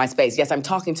sleeping on my space. Yes, I'm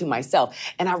talking to myself.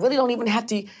 And I really don't even have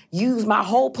to use my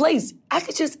whole place. I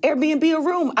could just Airbnb a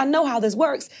room. I know how this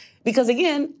works. Because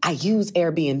again, I use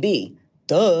Airbnb.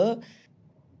 Duh.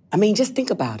 I mean, just think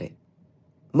about it.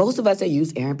 Most of us that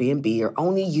use Airbnb are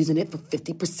only using it for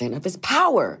 50% of its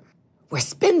power. We're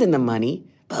spending the money,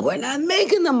 but we're not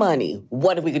making the money.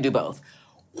 What if we could do both?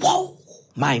 Whoa,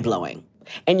 mind-blowing.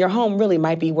 And your home really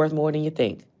might be worth more than you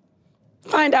think.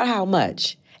 Find out how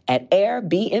much at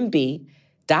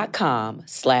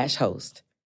airbnb.com/host.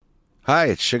 Hi,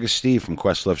 it's Sugar Steve from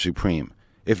Questlove Supreme.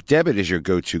 If debit is your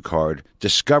go-to card,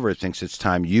 Discover thinks it's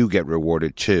time you get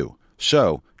rewarded too.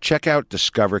 So, check out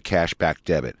Discover Cashback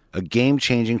Debit, a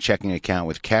game-changing checking account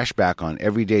with cash back on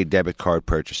everyday debit card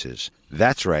purchases.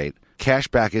 That's right.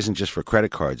 Cashback isn't just for credit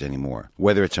cards anymore.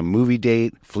 Whether it's a movie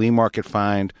date, flea market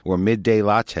find, or midday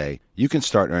latte, you can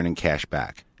start earning cash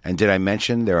back. And did I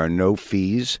mention there are no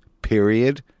fees,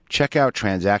 period? Check out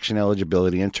transaction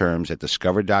eligibility and terms at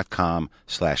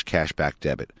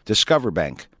discover.com/cashbackdebit. Discover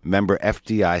Bank, member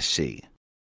FDIC.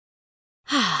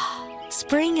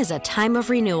 Spring is a time of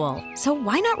renewal, so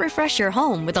why not refresh your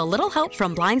home with a little help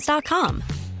from Blinds.com?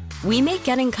 We make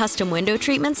getting custom window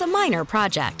treatments a minor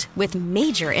project with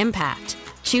major impact.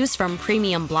 Choose from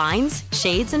premium blinds,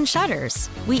 shades, and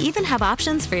shutters. We even have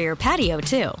options for your patio,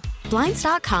 too.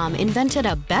 Blinds.com invented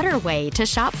a better way to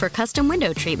shop for custom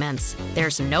window treatments.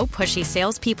 There's no pushy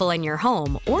salespeople in your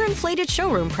home or inflated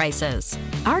showroom prices.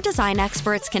 Our design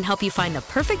experts can help you find the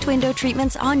perfect window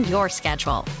treatments on your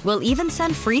schedule. We'll even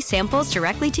send free samples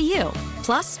directly to you.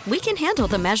 Plus, we can handle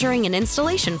the measuring and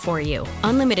installation for you.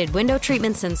 Unlimited window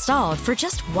treatments installed for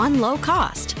just one low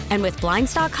cost. And with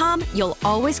Blinds.com, you'll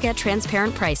always get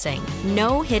transparent pricing.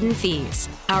 No hidden fees.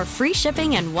 Our free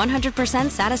shipping and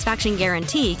 100% satisfaction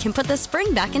guarantee can put the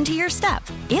spring back into your step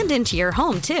and into your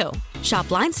home, too. Shop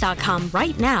Blinds.com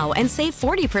right now and save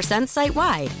 40%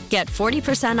 site-wide. Get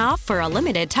 40% off for a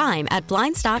limited time at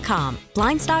Blinds.com.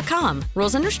 Blinds.com.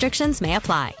 Rules and restrictions may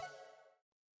apply.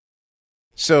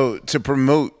 So to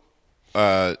promote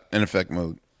In Effect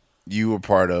Mode, you were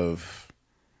part of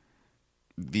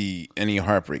the Any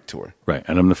Heartbreak tour. Right,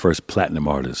 and I'm the first platinum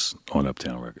artist on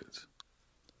Uptown Records.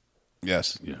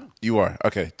 Yes. Yeah. You are.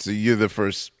 Okay. So you're the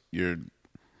first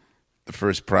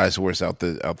prize horse out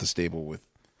the stable with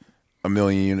 1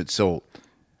 million units sold.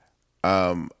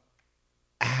 How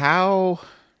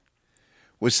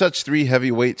with such three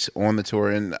heavyweights on the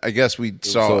tour, and I guess we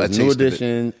saw a New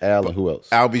Edition, Al, who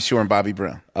else? Al B. Sure and Bobby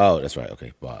Brown. Oh, that's right.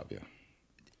 Okay, Bob, yeah.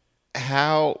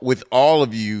 How, with all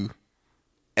of you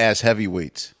as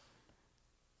heavyweights,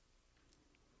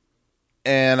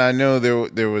 and I know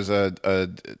there was a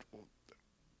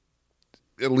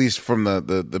at least from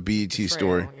the BET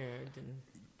story.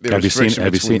 Have you seen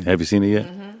it yet?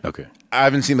 Mm-hmm. Okay. I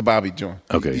haven't seen the Bobby joint.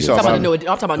 Okay. I'm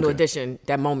talking about New Edition,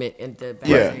 that moment in the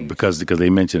backstage. Yeah, because they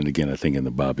mentioned it again, I think, in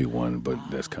the Bobby one, but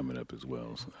that's coming up as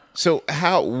well. So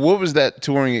what was that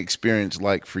touring experience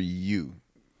like for you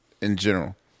in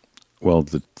general? Well,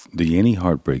 the Any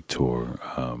Heartbreak tour,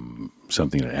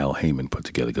 something that Al Heyman put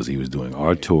together because he was doing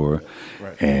our tour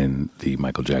and the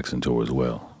Michael Jackson tour as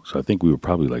well. So I think we were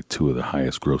probably like two of the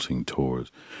highest grossing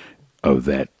tours of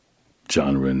that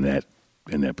genre in that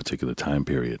particular time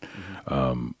period.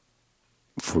 Mm-hmm.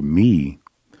 For me,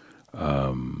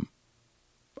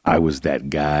 I was that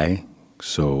guy,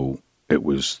 so it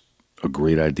was a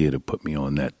great idea to put me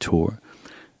on that tour.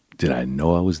 Did I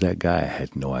know I was that guy? I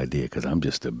had no idea because I'm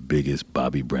just the biggest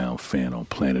Bobby Brown fan on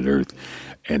planet Earth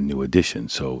and New Edition.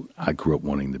 So I grew up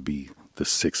wanting to be the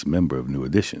sixth member of New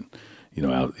Edition.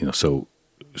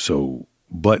 So,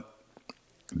 but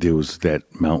there was that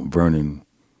Mount Vernon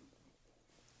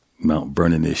Mount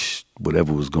Vernon-ish,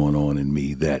 whatever was going on in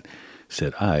me that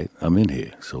said, all right, I'm in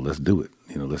here, so let's do it.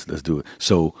 Let's do it.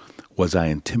 So was I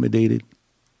intimidated?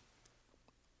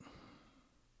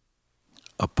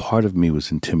 A part of me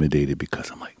was intimidated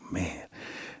because I'm like, man,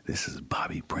 this is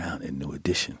Bobby Brown in New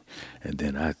Edition. And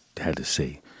then I had to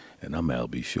say, and I'm Al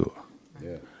B. Sure.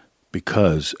 Yeah.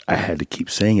 Because I had to keep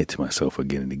saying it to myself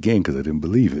again and again because I didn't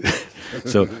believe it.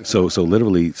 So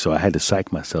literally, I had to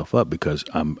psych myself up because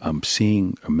I'm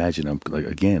seeing, imagine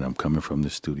I'm coming from the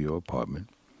studio apartment,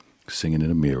 singing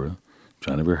in a mirror,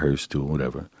 trying to rehearse, doing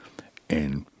whatever.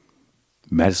 And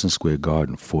Madison Square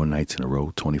Garden, 4 nights in a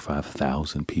row,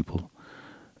 25,000 people.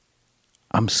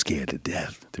 I'm scared to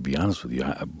death, to be honest with you.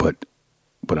 But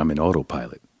I'm in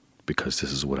autopilot because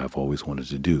this is what I've always wanted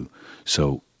to do.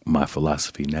 So my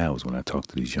philosophy now is when I talk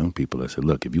to these young people, I say,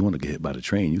 look, if you want to get hit by the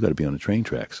train, you got to be on the train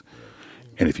tracks.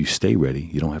 And if you stay ready,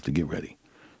 you don't have to get ready.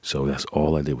 So that's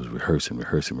all I did was rehearse.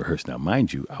 Now,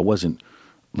 mind you, I wasn't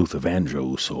Luther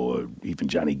Vandross or even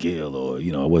Johnny Gill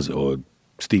or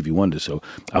Stevie Wonder. So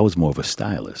I was more of a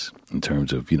stylist in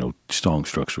terms of, song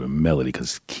structure and melody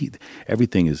because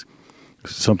everything is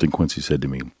something Quincy said to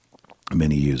me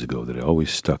many years ago that it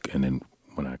always stuck. And then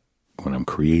when I'm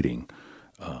creating,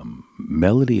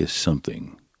 melody is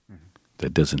something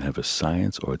that doesn't have a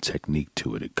science or a technique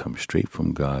to it. It comes straight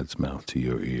from God's mouth to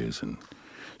your ears, and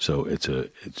so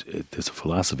there's a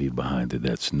philosophy behind it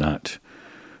that's not.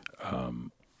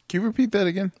 Can you repeat that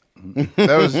again?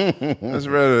 That's a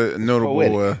rather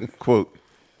notable quote.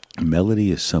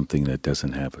 Melody is something that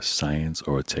doesn't have a science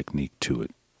or a technique to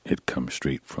it. It comes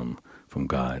straight from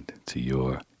God to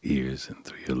your ears and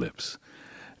through your lips,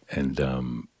 and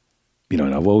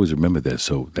and I've always remembered that.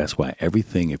 So that's why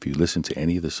everything, if you listen to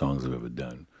any of the songs I've ever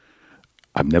done,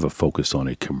 I've never focused on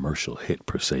a commercial hit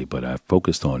per se, but I've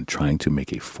focused on trying to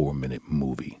make a 4-minute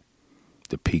movie.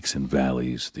 The peaks and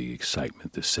valleys, the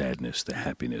excitement, the sadness, the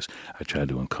happiness. I tried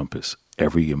to encompass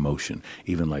every emotion,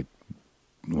 even like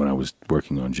when I was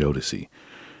working on Jodeci.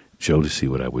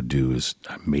 What I would do is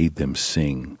I made them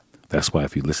sing. That's why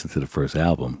if you listen to the first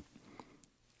album,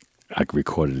 I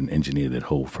recorded and engineered that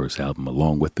whole first album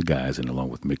along with the guys and along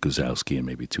with Mick Guzowski and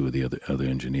maybe 2 of the other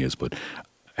engineers, but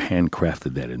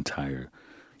handcrafted that entire,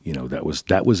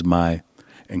 that was my,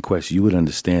 and Quest, you would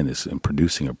understand this in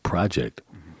producing a project,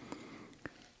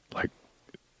 like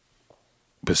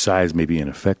besides maybe in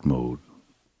effect mode,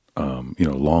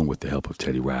 along with the help of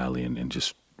Teddy Riley and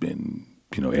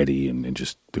Eddie and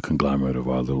just the conglomerate of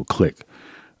our little clique,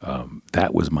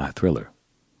 that was my thriller.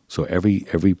 So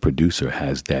every producer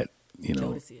has that,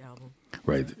 Jodeci album.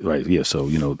 Right, yeah. So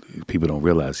people don't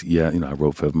realize. Yeah, I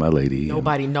wrote "Forever My Lady."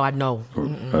 Nobody know. I know.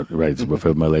 Right, so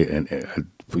 "Forever My Lady," and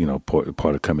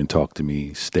part of "Come and Talk to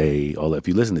Me," "Stay," all that. If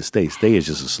you listen to "Stay," "Stay" is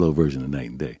just a slow version of "Night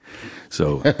and Day."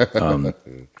 So,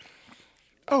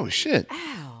 oh shit!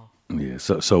 Ow. Yeah.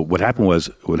 So what happened was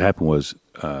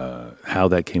how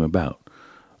that came about.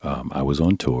 I was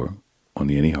on tour, on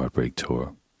the Any Heartbreak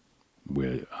tour,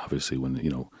 where obviously when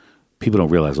people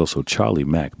don't realize also Charlie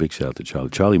Mack, big shout out to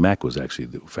Charlie. Charlie Mack was actually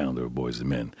the founder of Boyz II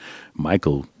Men.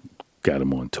 Michael got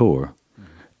him on tour,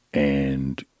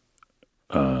 and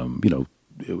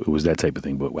it was that type of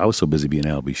thing. But I was so busy being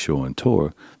Al B. Sure on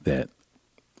tour that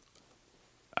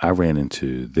I ran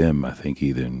into them, I think,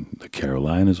 either in the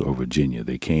Carolinas or Virginia.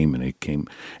 They came,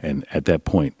 and at that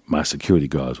point, my security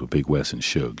guards were Big West and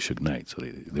Suge Knight. So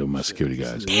they were my security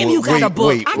guys. Damn, you got a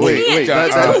book. Wait.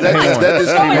 That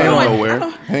just came out of nowhere.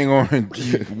 Hang on.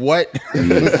 What?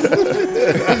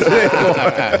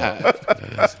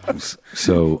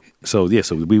 So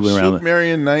we went around. Suge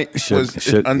Marion Knight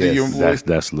was under your voice.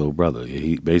 That's little brother.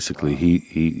 He basically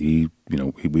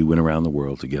we went around the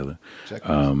world together,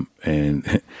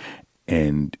 and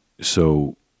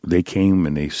so they came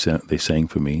and they sang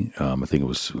for me. I think it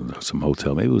was some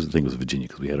hotel. Maybe it was Virginia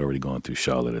because we had already gone through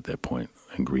Charlotte at that point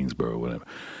and Greensboro, whatever.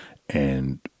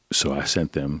 And so I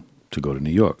sent them to go to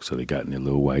New York. So they got in their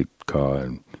little white car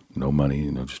and no money,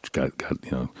 just got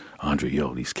Andre,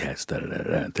 these cats,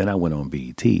 da-da-da-da. Then I went on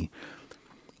BET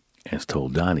and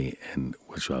told Donnie, and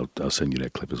which I'll send you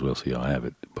that clip as well so y'all have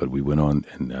it. But we went on,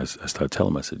 and I started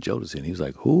telling him, I said, Jodeci. And he was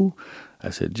like, who? I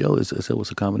said, Joe. I said, what's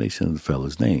a combination of the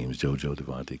fellas' names? JoJo,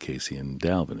 Devontae, Casey, and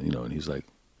Dalvin, and he's like,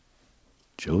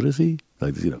 Jodeci?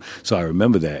 So I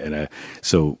remember that, and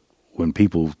so when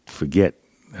people forget,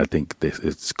 I think there's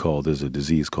a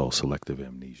disease called selective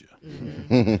amnesia.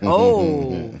 Mm-hmm.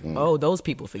 Oh, those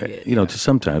people forget. Just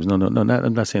sometimes. No,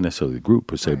 I'm not saying necessarily the group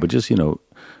per se, but just,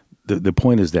 the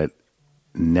point is that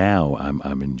now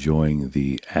I'm enjoying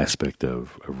the aspect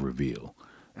of reveal.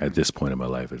 at this point in my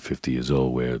life at 50 years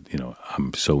old where,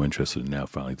 I'm so interested in now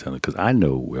finally telling, because I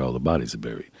know where all the bodies are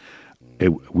buried.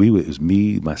 It was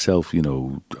me, myself,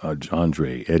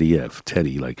 Andre, Eddie F.,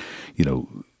 Teddy,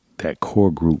 that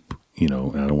core group, and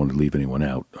I don't want to leave anyone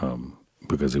out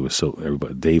because it was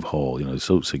everybody, Dave Hall, it's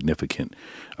so significant,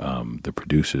 the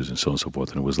producers and so on and so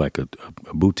forth. And it was like a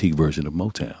boutique version of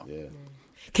Motown. Yeah.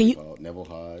 Can you? Neville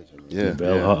Hodge. And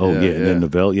then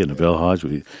Neville Hodge,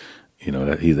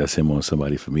 that's him on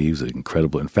Somebody for Me. He was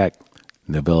incredible. In fact,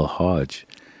 Neville Hodge,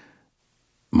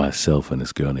 myself and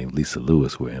this girl named Lisa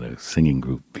Lewis were in a singing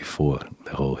group before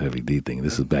the whole Heavy D thing.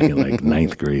 This was back in like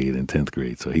 9th grade and 10th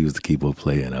grade. So he was the keyboard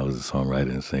player and I was a songwriter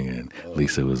and singer, and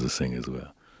Lisa was a singer as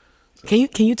well. Can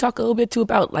you talk a little bit too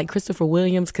about like Christopher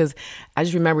Williams? Because I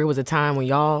just remember it was a time when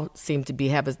y'all seemed to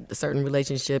have a certain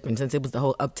relationship, and since it was the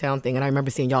whole Uptown thing, and I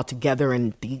remember seeing y'all together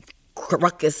and the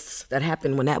ruckus that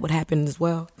happened when that would happen as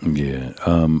well. Yeah,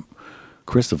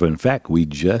 Christopher. In fact, we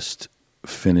just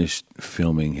finished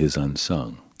filming his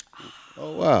Unsung.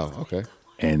 Oh wow! Okay.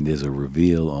 And there's a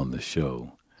reveal on the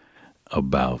show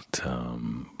about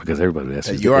because everybody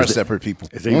asks you are separate people.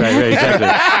 Exactly. Exactly.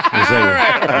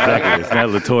 It's not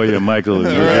LaToya and Michael.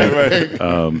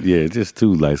 Right. Just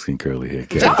two light-skinned curly hair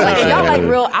cats. Y'all like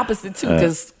real opposite too,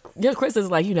 because Chris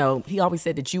is like, he always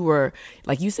said that you were,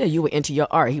 like you said, you were into your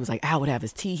art. He was like, I would have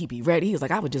his tea, he'd be ready. He was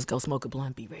like, I would just go smoke a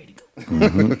blunt, be ready to go.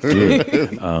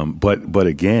 Mm-hmm. But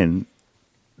again,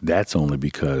 that's only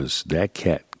because that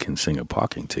cat can sing a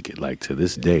parking ticket. Like to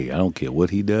this day, I don't care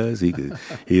what he does. He's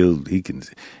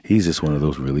just one of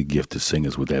those really gifted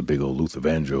singers with that big old Luther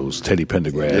Vandross, Teddy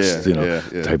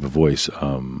Pendergrass, type of voice.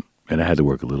 And I had to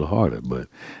work a little harder. But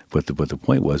the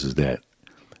point is that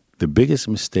the biggest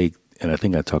mistake, and I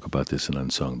think I talk about this in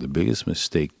Unsung, the biggest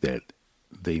mistake that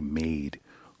they made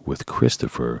with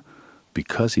Christopher,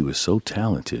 because he was so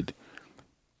talented,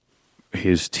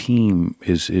 his team,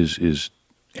 his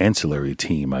ancillary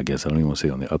team, I guess, I don't even want to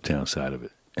say on the Uptown side of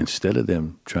it, instead of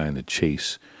them trying to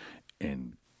chase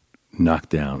and knock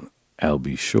down Al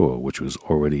B. Sure, which was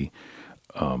already,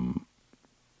 was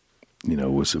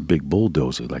a big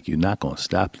bulldozer. Like, you're not going to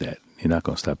stop that. You're not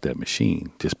going to stop that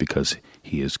machine just because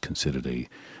he is considered a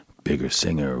bigger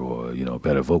singer or, a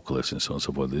better vocalist and so on and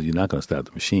so forth. You're not going to stop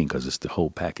the machine because it's the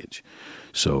whole package.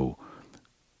 So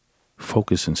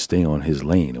focus and stay on his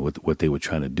lane. And what they were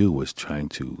trying to do was trying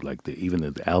to, like, even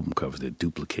the album covers, they're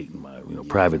duplicating my,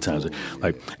 private times.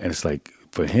 Like, and it's like,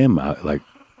 for him, and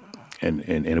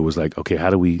it was like, okay, how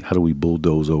do we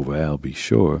bulldoze over Al B.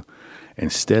 Sure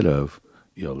instead of,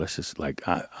 let's just, like,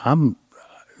 I'm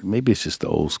maybe it's just the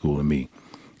old school in me.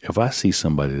 If I see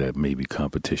somebody that may be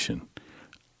competition,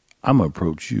 I'm going to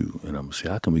approach you and I'm going to say,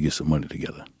 how can we get some money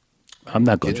together? I'm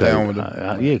not going to try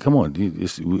to, come on.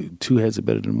 Two heads are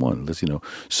better than one. Let's,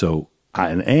 So,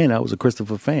 and I was a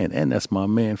Christopher fan, and that's my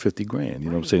man, 50 grand.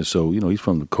 You know what I'm saying? So, he's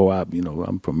from the Co-op.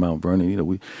 I'm from Mount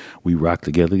Vernon. We rock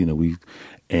together.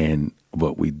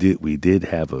 But we did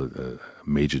have a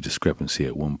major discrepancy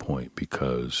at one point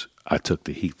because I took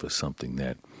the heat for something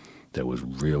that was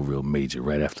real major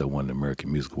right after I won the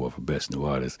American Music Award for Best New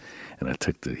Artist, and I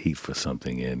took the heat for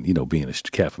something. And being a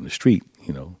cat from the street,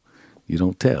 you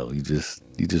don't tell. You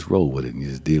just roll with it and you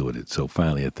just deal with it. So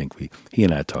finally, I think he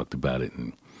and I talked about it,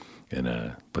 and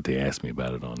but they asked me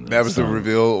about it on. That was the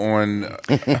reveal on.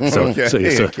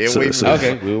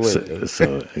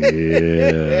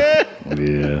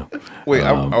 Yeah. Wait,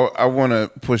 I want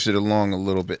to push it along a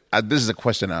little bit. This is a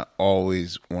question I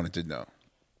always wanted to know.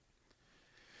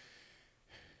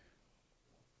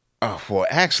 Oh, well,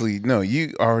 actually, no.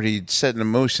 You already set in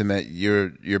motion that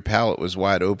your palette was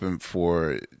wide open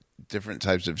for different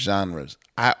types of genres.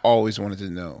 I always wanted to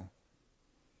know,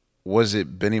 was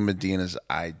it Benny Medina's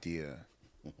idea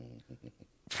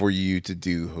for you to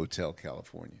do Hotel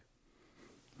California?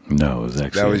 No, it was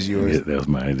actually, that was yours. That was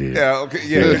my idea. Yeah, okay,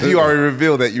 yeah. You already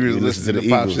revealed that you were listening to the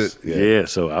pop shit. Yeah,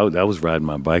 so I was riding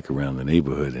my bike around the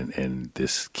neighborhood, and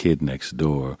this kid next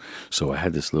door. So I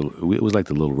had this little. It was like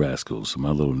the Little Rascals. So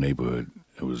my little neighborhood.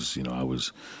 It was,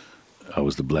 I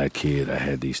was the black kid. I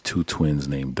had these two twins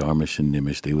named Darmish and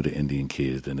Nimish. They were the Indian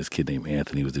kids. Then this kid named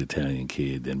Anthony was the Italian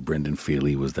kid. Then Brendan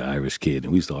Feely was the Irish kid.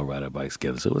 And we used to all ride our bikes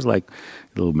together. So it was like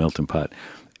a little melting pot.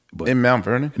 But, in Mount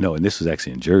Vernon? No, and this was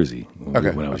actually in Jersey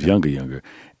when I was younger.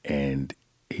 And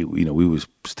we would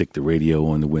stick the radio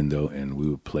on the window and we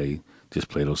would play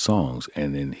those songs.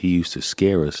 And then he used to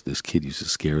scare us. This kid used to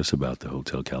scare us about the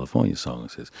Hotel California song.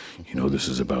 It says, this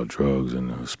is about drugs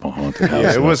and a haunted house.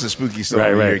 Yeah, it was a spooky song when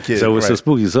you were a kid. So it was a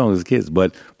spooky song as kids.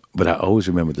 But I always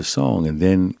remember the song. And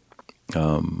then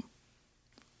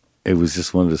it was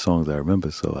just one of the songs I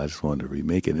remember. So I just wanted to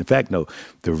remake it. In fact, no,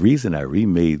 the reason I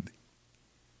remade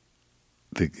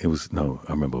I think it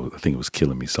was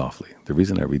Killing Me Softly. The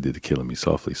reason I redid the Killing Me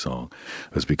Softly song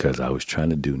was because I was trying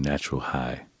to do Natural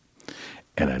High,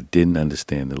 and I didn't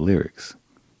understand the lyrics.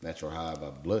 Natural High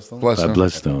by Bloodstone? By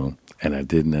Bloodstone, and I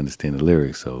didn't understand the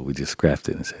lyrics, so we just scrapped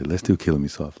it and said, let's do Killing Me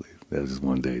Softly. That was just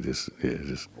one day, just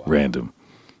random.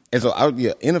 And so,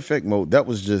 In Effect Mode, that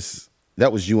was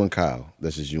you and Kyle.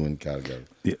 That's just you and Kyle together.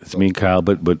 Yeah, it's me and Kyle,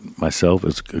 but myself,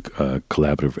 it's a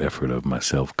collaborative effort of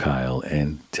myself, Kyle,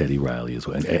 and Teddy Riley as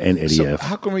well, and Eddie F.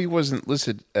 How come he wasn't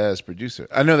listed as producer?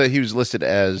 I know that he was listed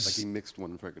as... Like he mixed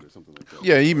one record or something like that.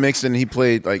 Yeah, he mixed and he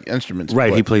played like instruments.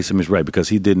 Right, he played some instruments, right, because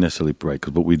he didn't necessarily, right,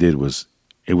 because what we did was,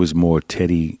 it was more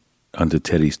Teddy, under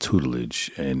Teddy's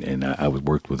tutelage, and I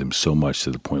worked with him so much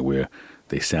to the point where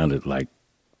they sounded like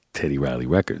Teddy Riley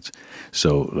records.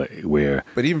 So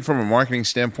but even from a marketing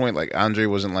standpoint, like Andre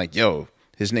wasn't like, yo,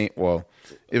 his name, well,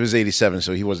 it was 87,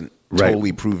 so he wasn't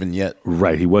totally proven yet.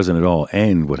 Right, he wasn't at all.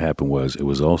 And what happened was, it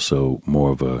was also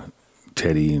more of a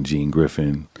Teddy and Gene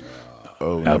Griffin,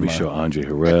 Albie Shaw, Andre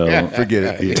Harrell.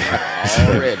 Forget it.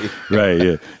 Already. Right,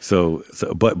 yeah. So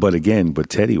but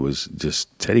Teddy was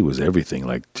everything.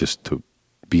 Like, just to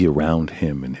be around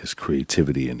him and his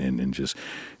creativity and just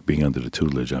being under the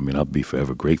tutelage. I mean, I'll be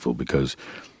forever grateful, because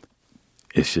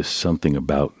it's just something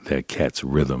about that cat's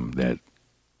rhythm that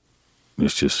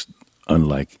is just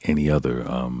unlike any other,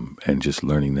 and just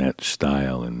learning that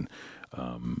style and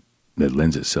that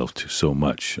lends itself to so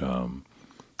much.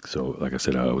 So, like I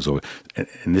said, I was always,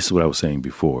 and this is what I was saying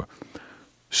before.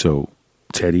 So,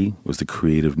 Teddy was the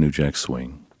creative New Jack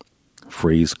Swing,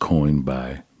 phrase coined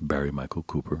by Barry Michael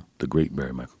Cooper, the great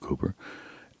Barry Michael Cooper,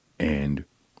 and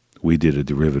we did a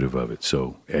derivative of it.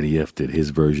 So Eddie F did his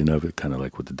version of it, kind of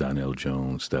like with the Donnell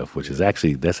Jones stuff, which is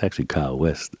that's actually Kyle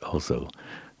West also.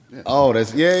 Oh,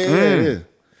 that's yeah.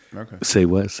 Okay. Say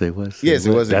what? Yes,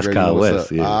 it was. That's Kyle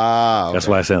West. Yeah. Okay. That's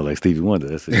why I sound like Stevie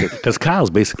Wonder. Because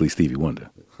Kyle's basically Stevie Wonder.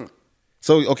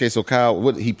 So Kyle,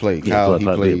 what he played? Kyle, he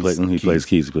plays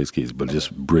keys, but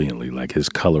just brilliantly. Like his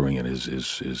coloring and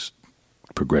his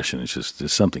progression is just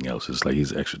something else. It's like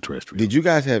he's extraterrestrial. Did you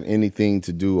guys have anything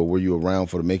to do, or were you around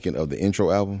for the making of the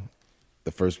intro album,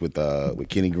 the first with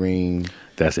Kenny Green?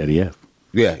 That's Eddie F.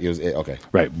 Yeah, it was okay.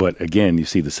 Right, but again, you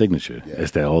see the signature. Yeah.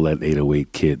 It's all that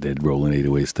 808 kit, that rolling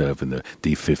 808 stuff, and the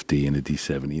D50 and the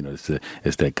D70. You know,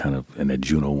 it's that kind of, and that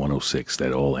Juno 106,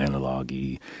 that all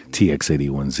analog-y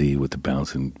TX81Z with the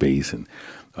bouncing bass, and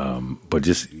but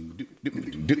just. Wait a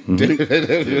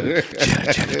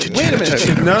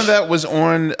minute, none of that was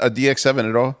on a DX7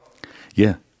 at all?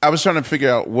 Yeah. I was trying to figure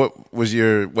out what was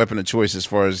your weapon of choice as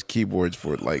far as keyboards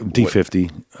for it, like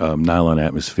D50, Nylon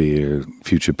Atmosphere,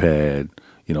 Future Pad,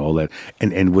 you know, all that.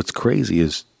 And what's crazy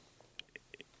is,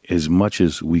 as much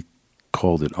as we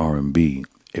called it R&B,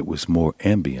 it was more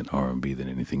ambient R&B than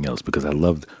anything else, because I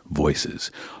loved voices.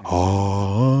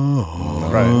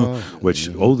 Right. Which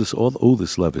Oldest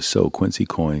Love Is So, Quincy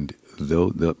coined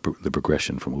the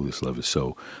progression from Oldest Love Is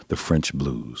So, the French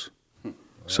blues.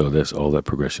 So that's all that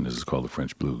progression is called the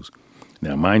French blues.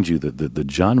 Now, mind you, the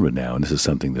genre now, and this is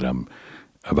something that I'm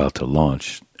about to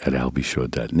launch at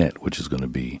albyshaw.net, which is going to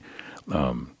be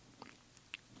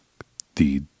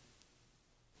the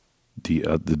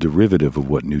derivative of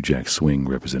what New Jack Swing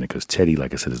represented, because Teddy,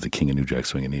 like I said, is the king of New Jack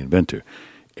Swing and the inventor.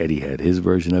 Eddie had his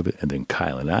version of it, and then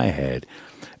Kyle and I had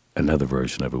another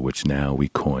version of it, which now we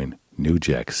coin New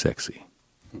Jack Sexy.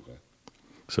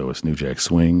 So it's New Jack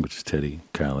Swing, which is Teddy.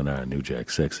 Kyle and I are New Jack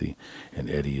Sexy, and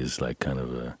Eddie is like kind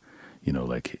of a, you know,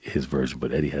 like his version.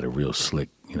 But Eddie had a real slick,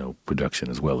 you know, production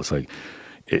as well. It's like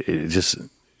it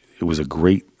was a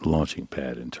great launching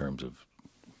pad in terms of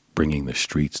bringing the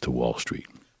streets to Wall Street.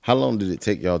 How long did it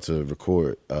take y'all to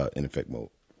record In Effect Mode?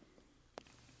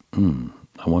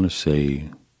 I want to say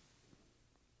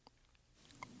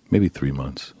maybe 3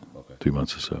 months. Okay. 3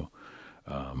 months or so.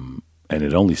 And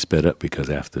it only sped up because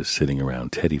after sitting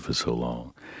around Teddy for so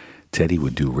long, Teddy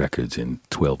would do records in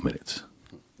 12 minutes.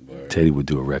 Right. Teddy would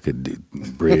do a record,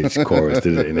 bridge, chorus,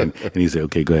 and he'd say,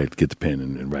 okay, go ahead, get the pen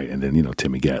and write. And then, you know,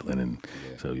 Timmy Gatlin. And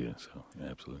so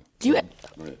absolutely.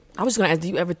 I was going to ask, do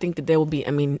you ever think that there will be,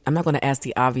 I mean, I'm not going to ask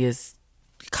the obvious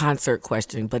concert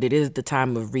question, but it is the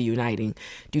time of reuniting.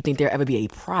 Do you think there'll ever be a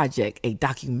project, a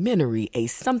documentary, a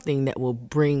something that will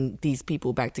bring these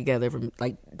people back together from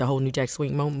like the whole New Jack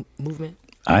Swing movement?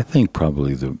 I think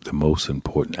probably the most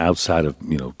important, outside of,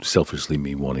 you know, selfishly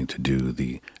me wanting to do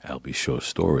the Albie Shaw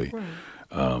story, right.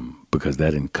 Because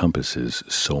that encompasses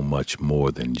so much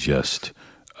more than just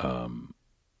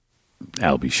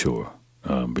Albie Shaw.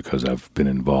 Because I've been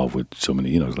involved with so many,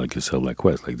 you know, like yourself, like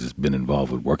Quest, like just been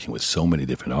involved with working with so many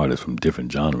different artists from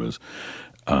different genres.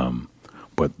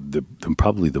 But But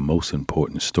probably the most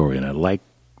important story, and I like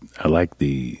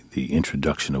the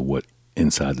introduction of what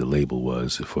Inside the Label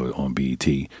was on BET,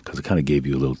 because it kind of gave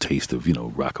you a little taste of,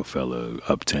 Rockefeller,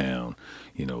 Uptown,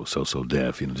 So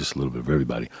Def, just a little bit of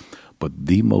everybody. But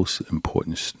the most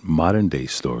important modern day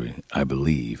story, I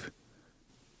believe,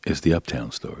 is the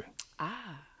Uptown story.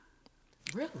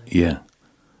 Really? Yeah.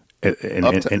 And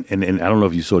I don't know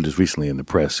if you saw this recently in the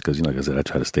press, because, like I said, I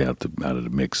try to stay out of the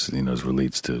mix, as it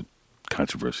relates to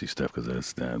controversy stuff, because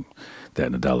that's that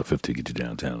and $1.50 get you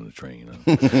downtown on the train,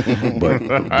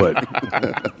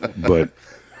 but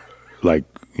like,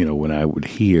 when I would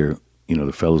hear,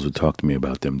 the fellas would talk to me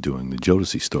about them doing the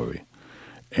Jodeci story.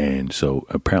 And so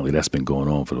apparently that's been going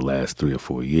on for the last 3 or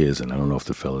 4 years, and I don't know if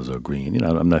the fellas are agreeing.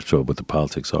 I'm not sure what the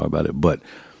politics are about it, but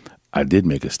I did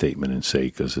make a statement and say,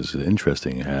 because it's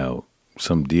interesting how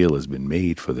some deal has been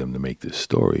made for them to make this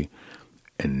story,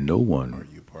 and no one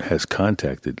has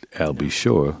contacted Al B.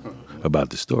 Shore about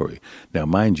the story. Now,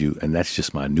 mind you, and that's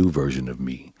just my new version of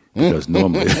me, because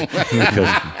normally,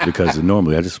 because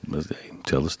normally I just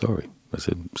tell the story. I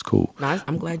said, it's cool. No,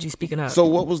 I'm glad you're speaking up. So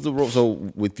what was the role?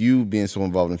 So with you being so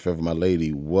involved in Forever My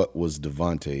Lady, what was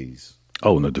Devontae's?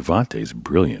 Oh, no, Devontae's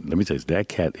brilliant. Let me tell you, that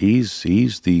cat, he's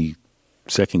the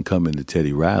second coming to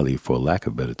Teddy Riley, for lack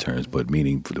of better terms, but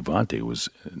meaning for Devontae was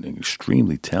an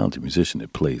extremely talented musician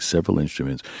that plays several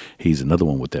instruments. He's another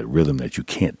one with that rhythm that you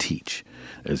can't teach.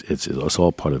 It's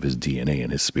all part of his DNA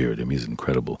and his spirit. I mean, he's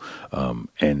incredible.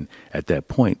 And at that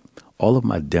point, all of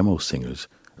my demo singers,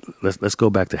 let's go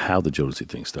back to how the Jodeci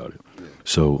thing started. Yeah.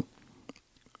 So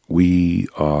we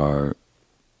are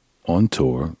on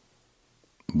tour.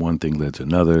 One thing led to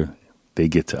another. They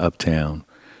get to Uptown.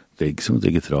 As soon as they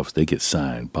get to the office, they get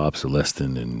signed. Bob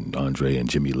Celestin and Andre and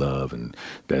Jimmy Love and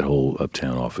that whole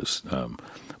Uptown office.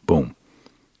 Boom.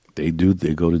 They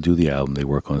go to do the album. They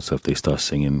work on stuff. They start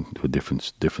singing with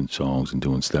different songs and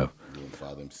doing stuff.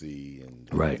 Father MC and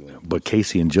right. But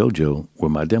Casey and JoJo were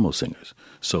my demo singers.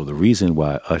 So the reason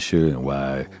why Usher and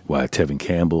why Tevin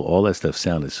Campbell, all that stuff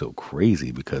sounded so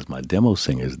crazy, because my demo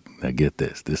singers, now get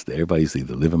this, everybody used to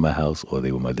either live in my house or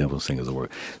they were my demo singers or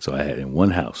work. So I had in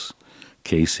one house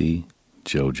Casey,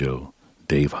 JoJo,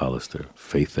 Dave Hollister,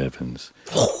 Faith Evans.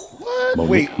 What?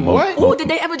 Wait, what? Oh, did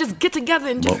they ever just get together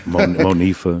and just...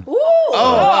 Monifa.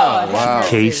 Wow.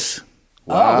 Case.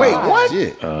 Wow. Wait, what?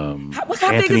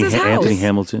 How big is his house? Anthony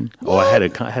Hamilton. What? Oh, I had a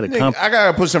comp. I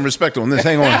gotta put some respect on this.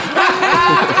 Hang on.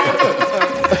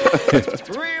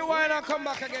 Rewind and come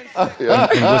back again.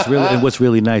 And what's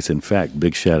really nice, in fact,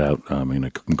 big shout out,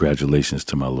 congratulations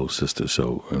to my little sister,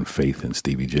 and Faith and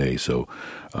Stevie J. So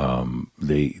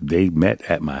they met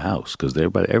at my house, because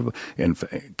everybody and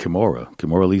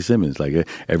Kimora Lee Simmons, did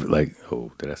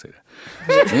I say that?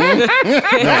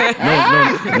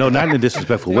 No, not in a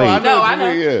disrespectful way. I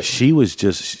know. Yeah. She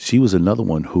was another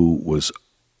one who was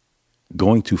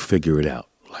going to figure it out.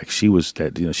 Like she was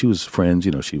she was friends,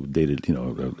 she dated,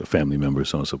 a family member,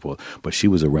 so on and so forth. But she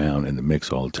was around in the mix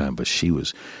all the time. But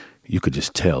you could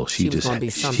just tell she's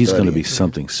going to be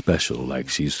something special. Like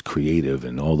she's creative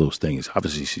and all those things.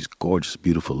 Obviously, she's gorgeous,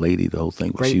 beautiful lady. The whole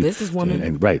thing. Great businesswoman.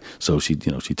 And right. So she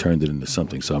turned it into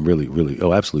something. So I'm really, really,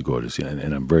 absolutely gorgeous. Yeah,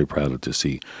 and I'm very proud to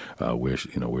see where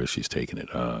she's taking it.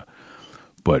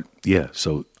 But yeah,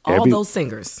 so those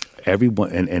singers,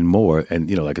 everyone, and more, and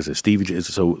like I said, Stevie.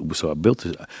 So I built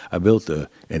an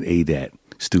ADAT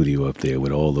studio up there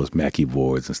with all those Mackie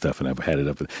boards and stuff, and I had it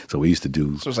up. So we used to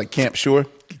do. So it's like Camp Shore.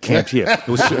 Yeah.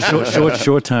 It was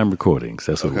short time recordings.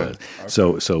 That's what it was. Okay.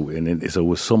 So it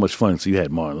was so much fun. So you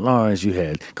had Martin Lawrence, you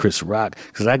had Chris Rock,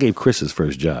 because I gave Chris his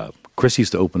first job. Chris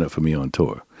used to open up for me on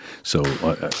tour. So.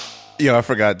 I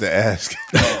forgot to ask.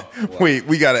 Wait,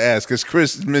 we got to ask, because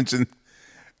Chris mentioned.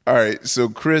 All right, so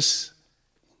Chris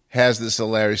has this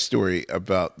hilarious story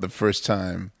about the first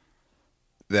time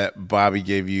that Bobby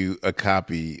gave you a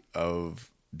copy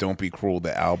of Don't Be Cruel,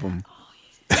 the album.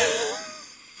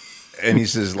 And he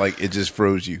says, it just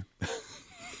froze you.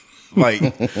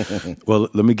 Well,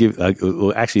 let me give,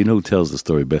 actually, who tells the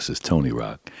story best is Tony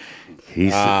Rock.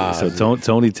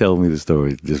 Tony told me the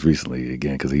story just recently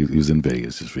again, because he was in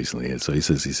Vegas just recently. And so he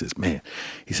says, man,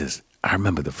 I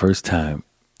remember the first time.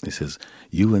 He says,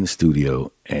 you in the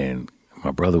studio and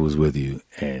my brother was with you,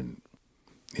 and,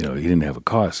 he didn't have a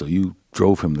car. So you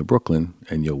drove him to Brooklyn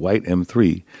in your white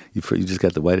M3. You just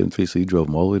got the white M3. So you drove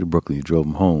him all the way to Brooklyn. You drove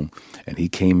him home, and he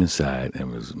came inside,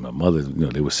 and it was my mother,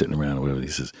 they were sitting around or whatever. He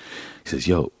says,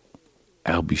 yo,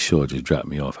 Al B. Shore just dropped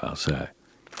me off outside.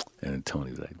 And then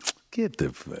Tony was like, get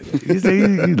the fuck. He said,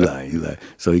 you lying.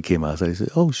 So he came outside. He said,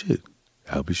 oh shit,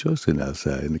 Al B. Shore sitting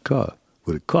outside in the car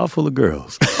with a car full of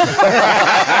girls.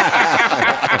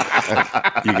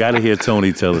 You got to hear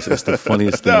Tony tell us. It's the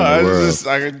funniest thing in the world.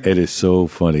 It is so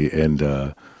funny, and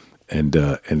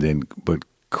then, but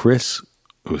Chris,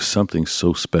 there was something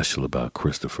so special about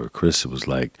Christopher. Chris was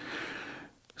like,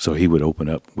 so he would open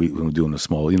up. We were doing a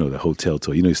small, the hotel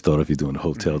tour. You start off, you're doing a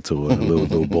hotel tour, and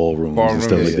little ballrooms and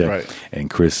stuff like that. Right.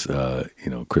 And Chris,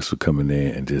 Chris would come in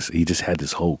there and he just had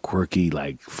this whole quirky,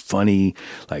 like funny,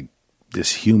 like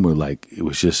this humor, like it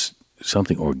was just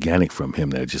something organic from him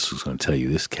that just was going to tell you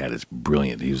this cat is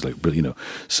brilliant. He was like,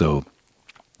 so,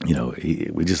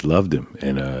 we just loved him,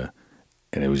 and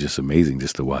it was just amazing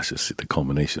just to watch the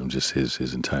culmination of just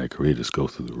his entire career just go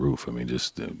through the roof. I mean,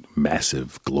 just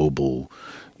massive global,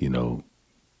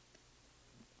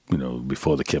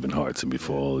 before the Kevin Harts and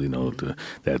before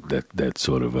that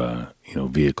sort of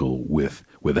vehicle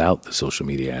without the social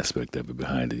media aspect of it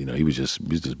behind it. He was just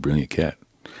a brilliant cat.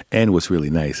 And what's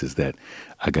really nice is that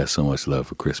I got so much love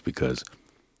for Chris because,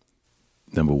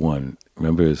 number one,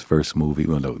 remember his first movie?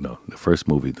 Well, no. The first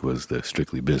movie was the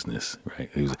Strictly Business, right?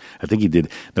 I think he did.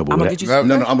 No, but I'm going to get you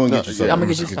something.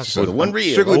 So the one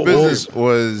real Strictly Business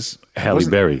was Halle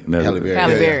Berry. Halle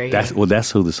Berry.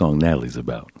 That's who the song Natalie's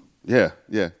about. Yeah.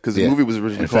 Because the movie was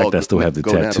originally called. In fact, I still have the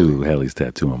tattoo, Halle's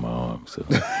tattoo on my arm. So,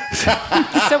 wow.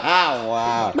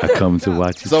 I come to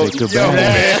watch you take a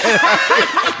bath.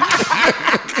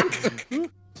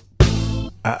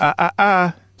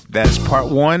 That's part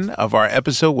one of our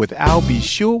episode with Al B.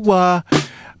 Sure.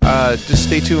 Just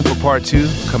stay tuned for part two.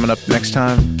 Coming up next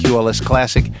time, QLS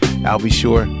Classic, Al B.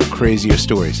 Sure, crazier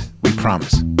stories. We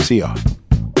promise. See y'all.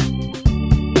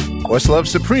 Questlove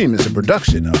Supreme is a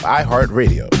production of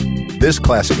iHeartRadio. This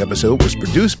classic episode was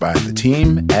produced by the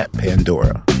team at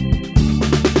Pandora.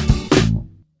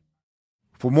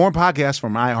 For more podcasts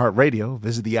from iHeartRadio,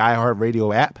 visit the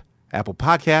iHeartRadio app, Apple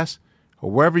Podcasts, or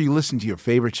wherever you listen to your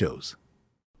favorite shows.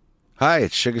 Hi,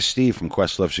 it's Sugar Steve from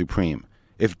Questlove Supreme.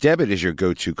 If debit is your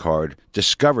go-to card,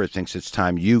 Discover thinks it's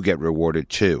time you get rewarded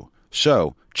too.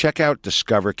 So, check out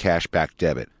Discover Cashback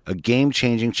Debit, a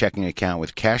game-changing checking account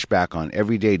with cash back on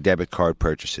everyday debit card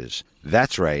purchases.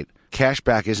 That's right,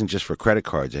 cashback isn't just for credit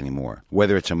cards anymore.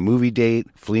 Whether it's a movie date,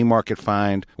 flea market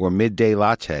find, or midday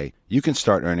latte, you can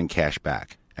start earning cash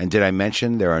back. And did I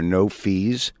mention there are no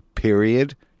fees,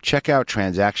 period? Check out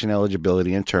transaction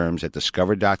eligibility and terms at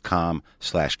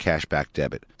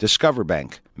discover.com/cashbackdebit. Discover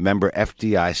Bank, member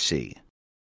FDIC.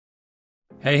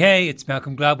 Hey, it's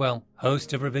Malcolm Gladwell,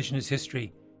 host of Revisionist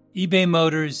History. eBay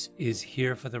Motors is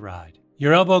here for the ride.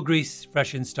 Your elbow grease,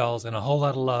 fresh installs, and a whole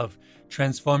lot of love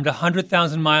transformed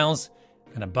 100,000 miles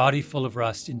and a body full of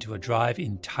rust into a drive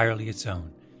entirely its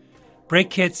own. Brake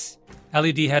kits,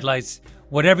 LED headlights,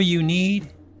 whatever you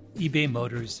need, eBay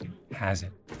Motors has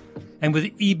it. And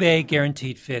with eBay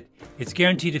Guaranteed Fit, it's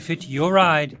guaranteed to fit your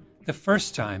ride the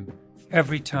first time,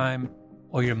 every time,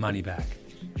 or your money back.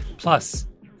 Plus,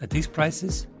 at these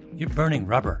prices, you're burning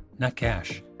rubber, not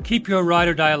cash. Keep your ride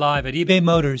or die alive at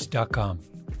ebaymotors.com.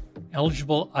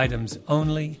 Eligible items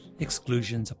only.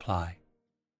 Exclusions apply.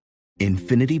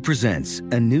 Infiniti presents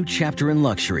a new chapter in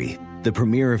luxury, the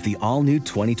premiere of the all-new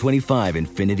 2025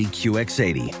 Infiniti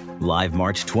QX80, live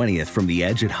March 20th from the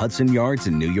Edge at Hudson Yards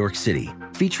in New York City,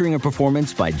 featuring a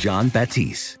performance by John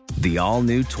Batiste. The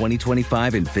all-new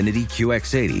 2025 Infiniti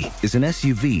QX80 is an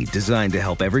SUV designed to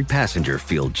help every passenger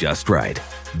feel just right.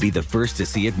 Be the first to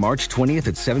see it March 20th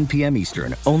at 7 p.m.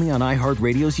 Eastern, only on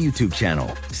iHeartRadio's YouTube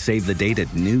channel. Save the date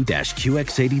at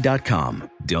new-QX80.com.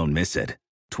 Don't miss it.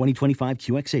 2025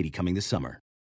 QX80 coming this summer.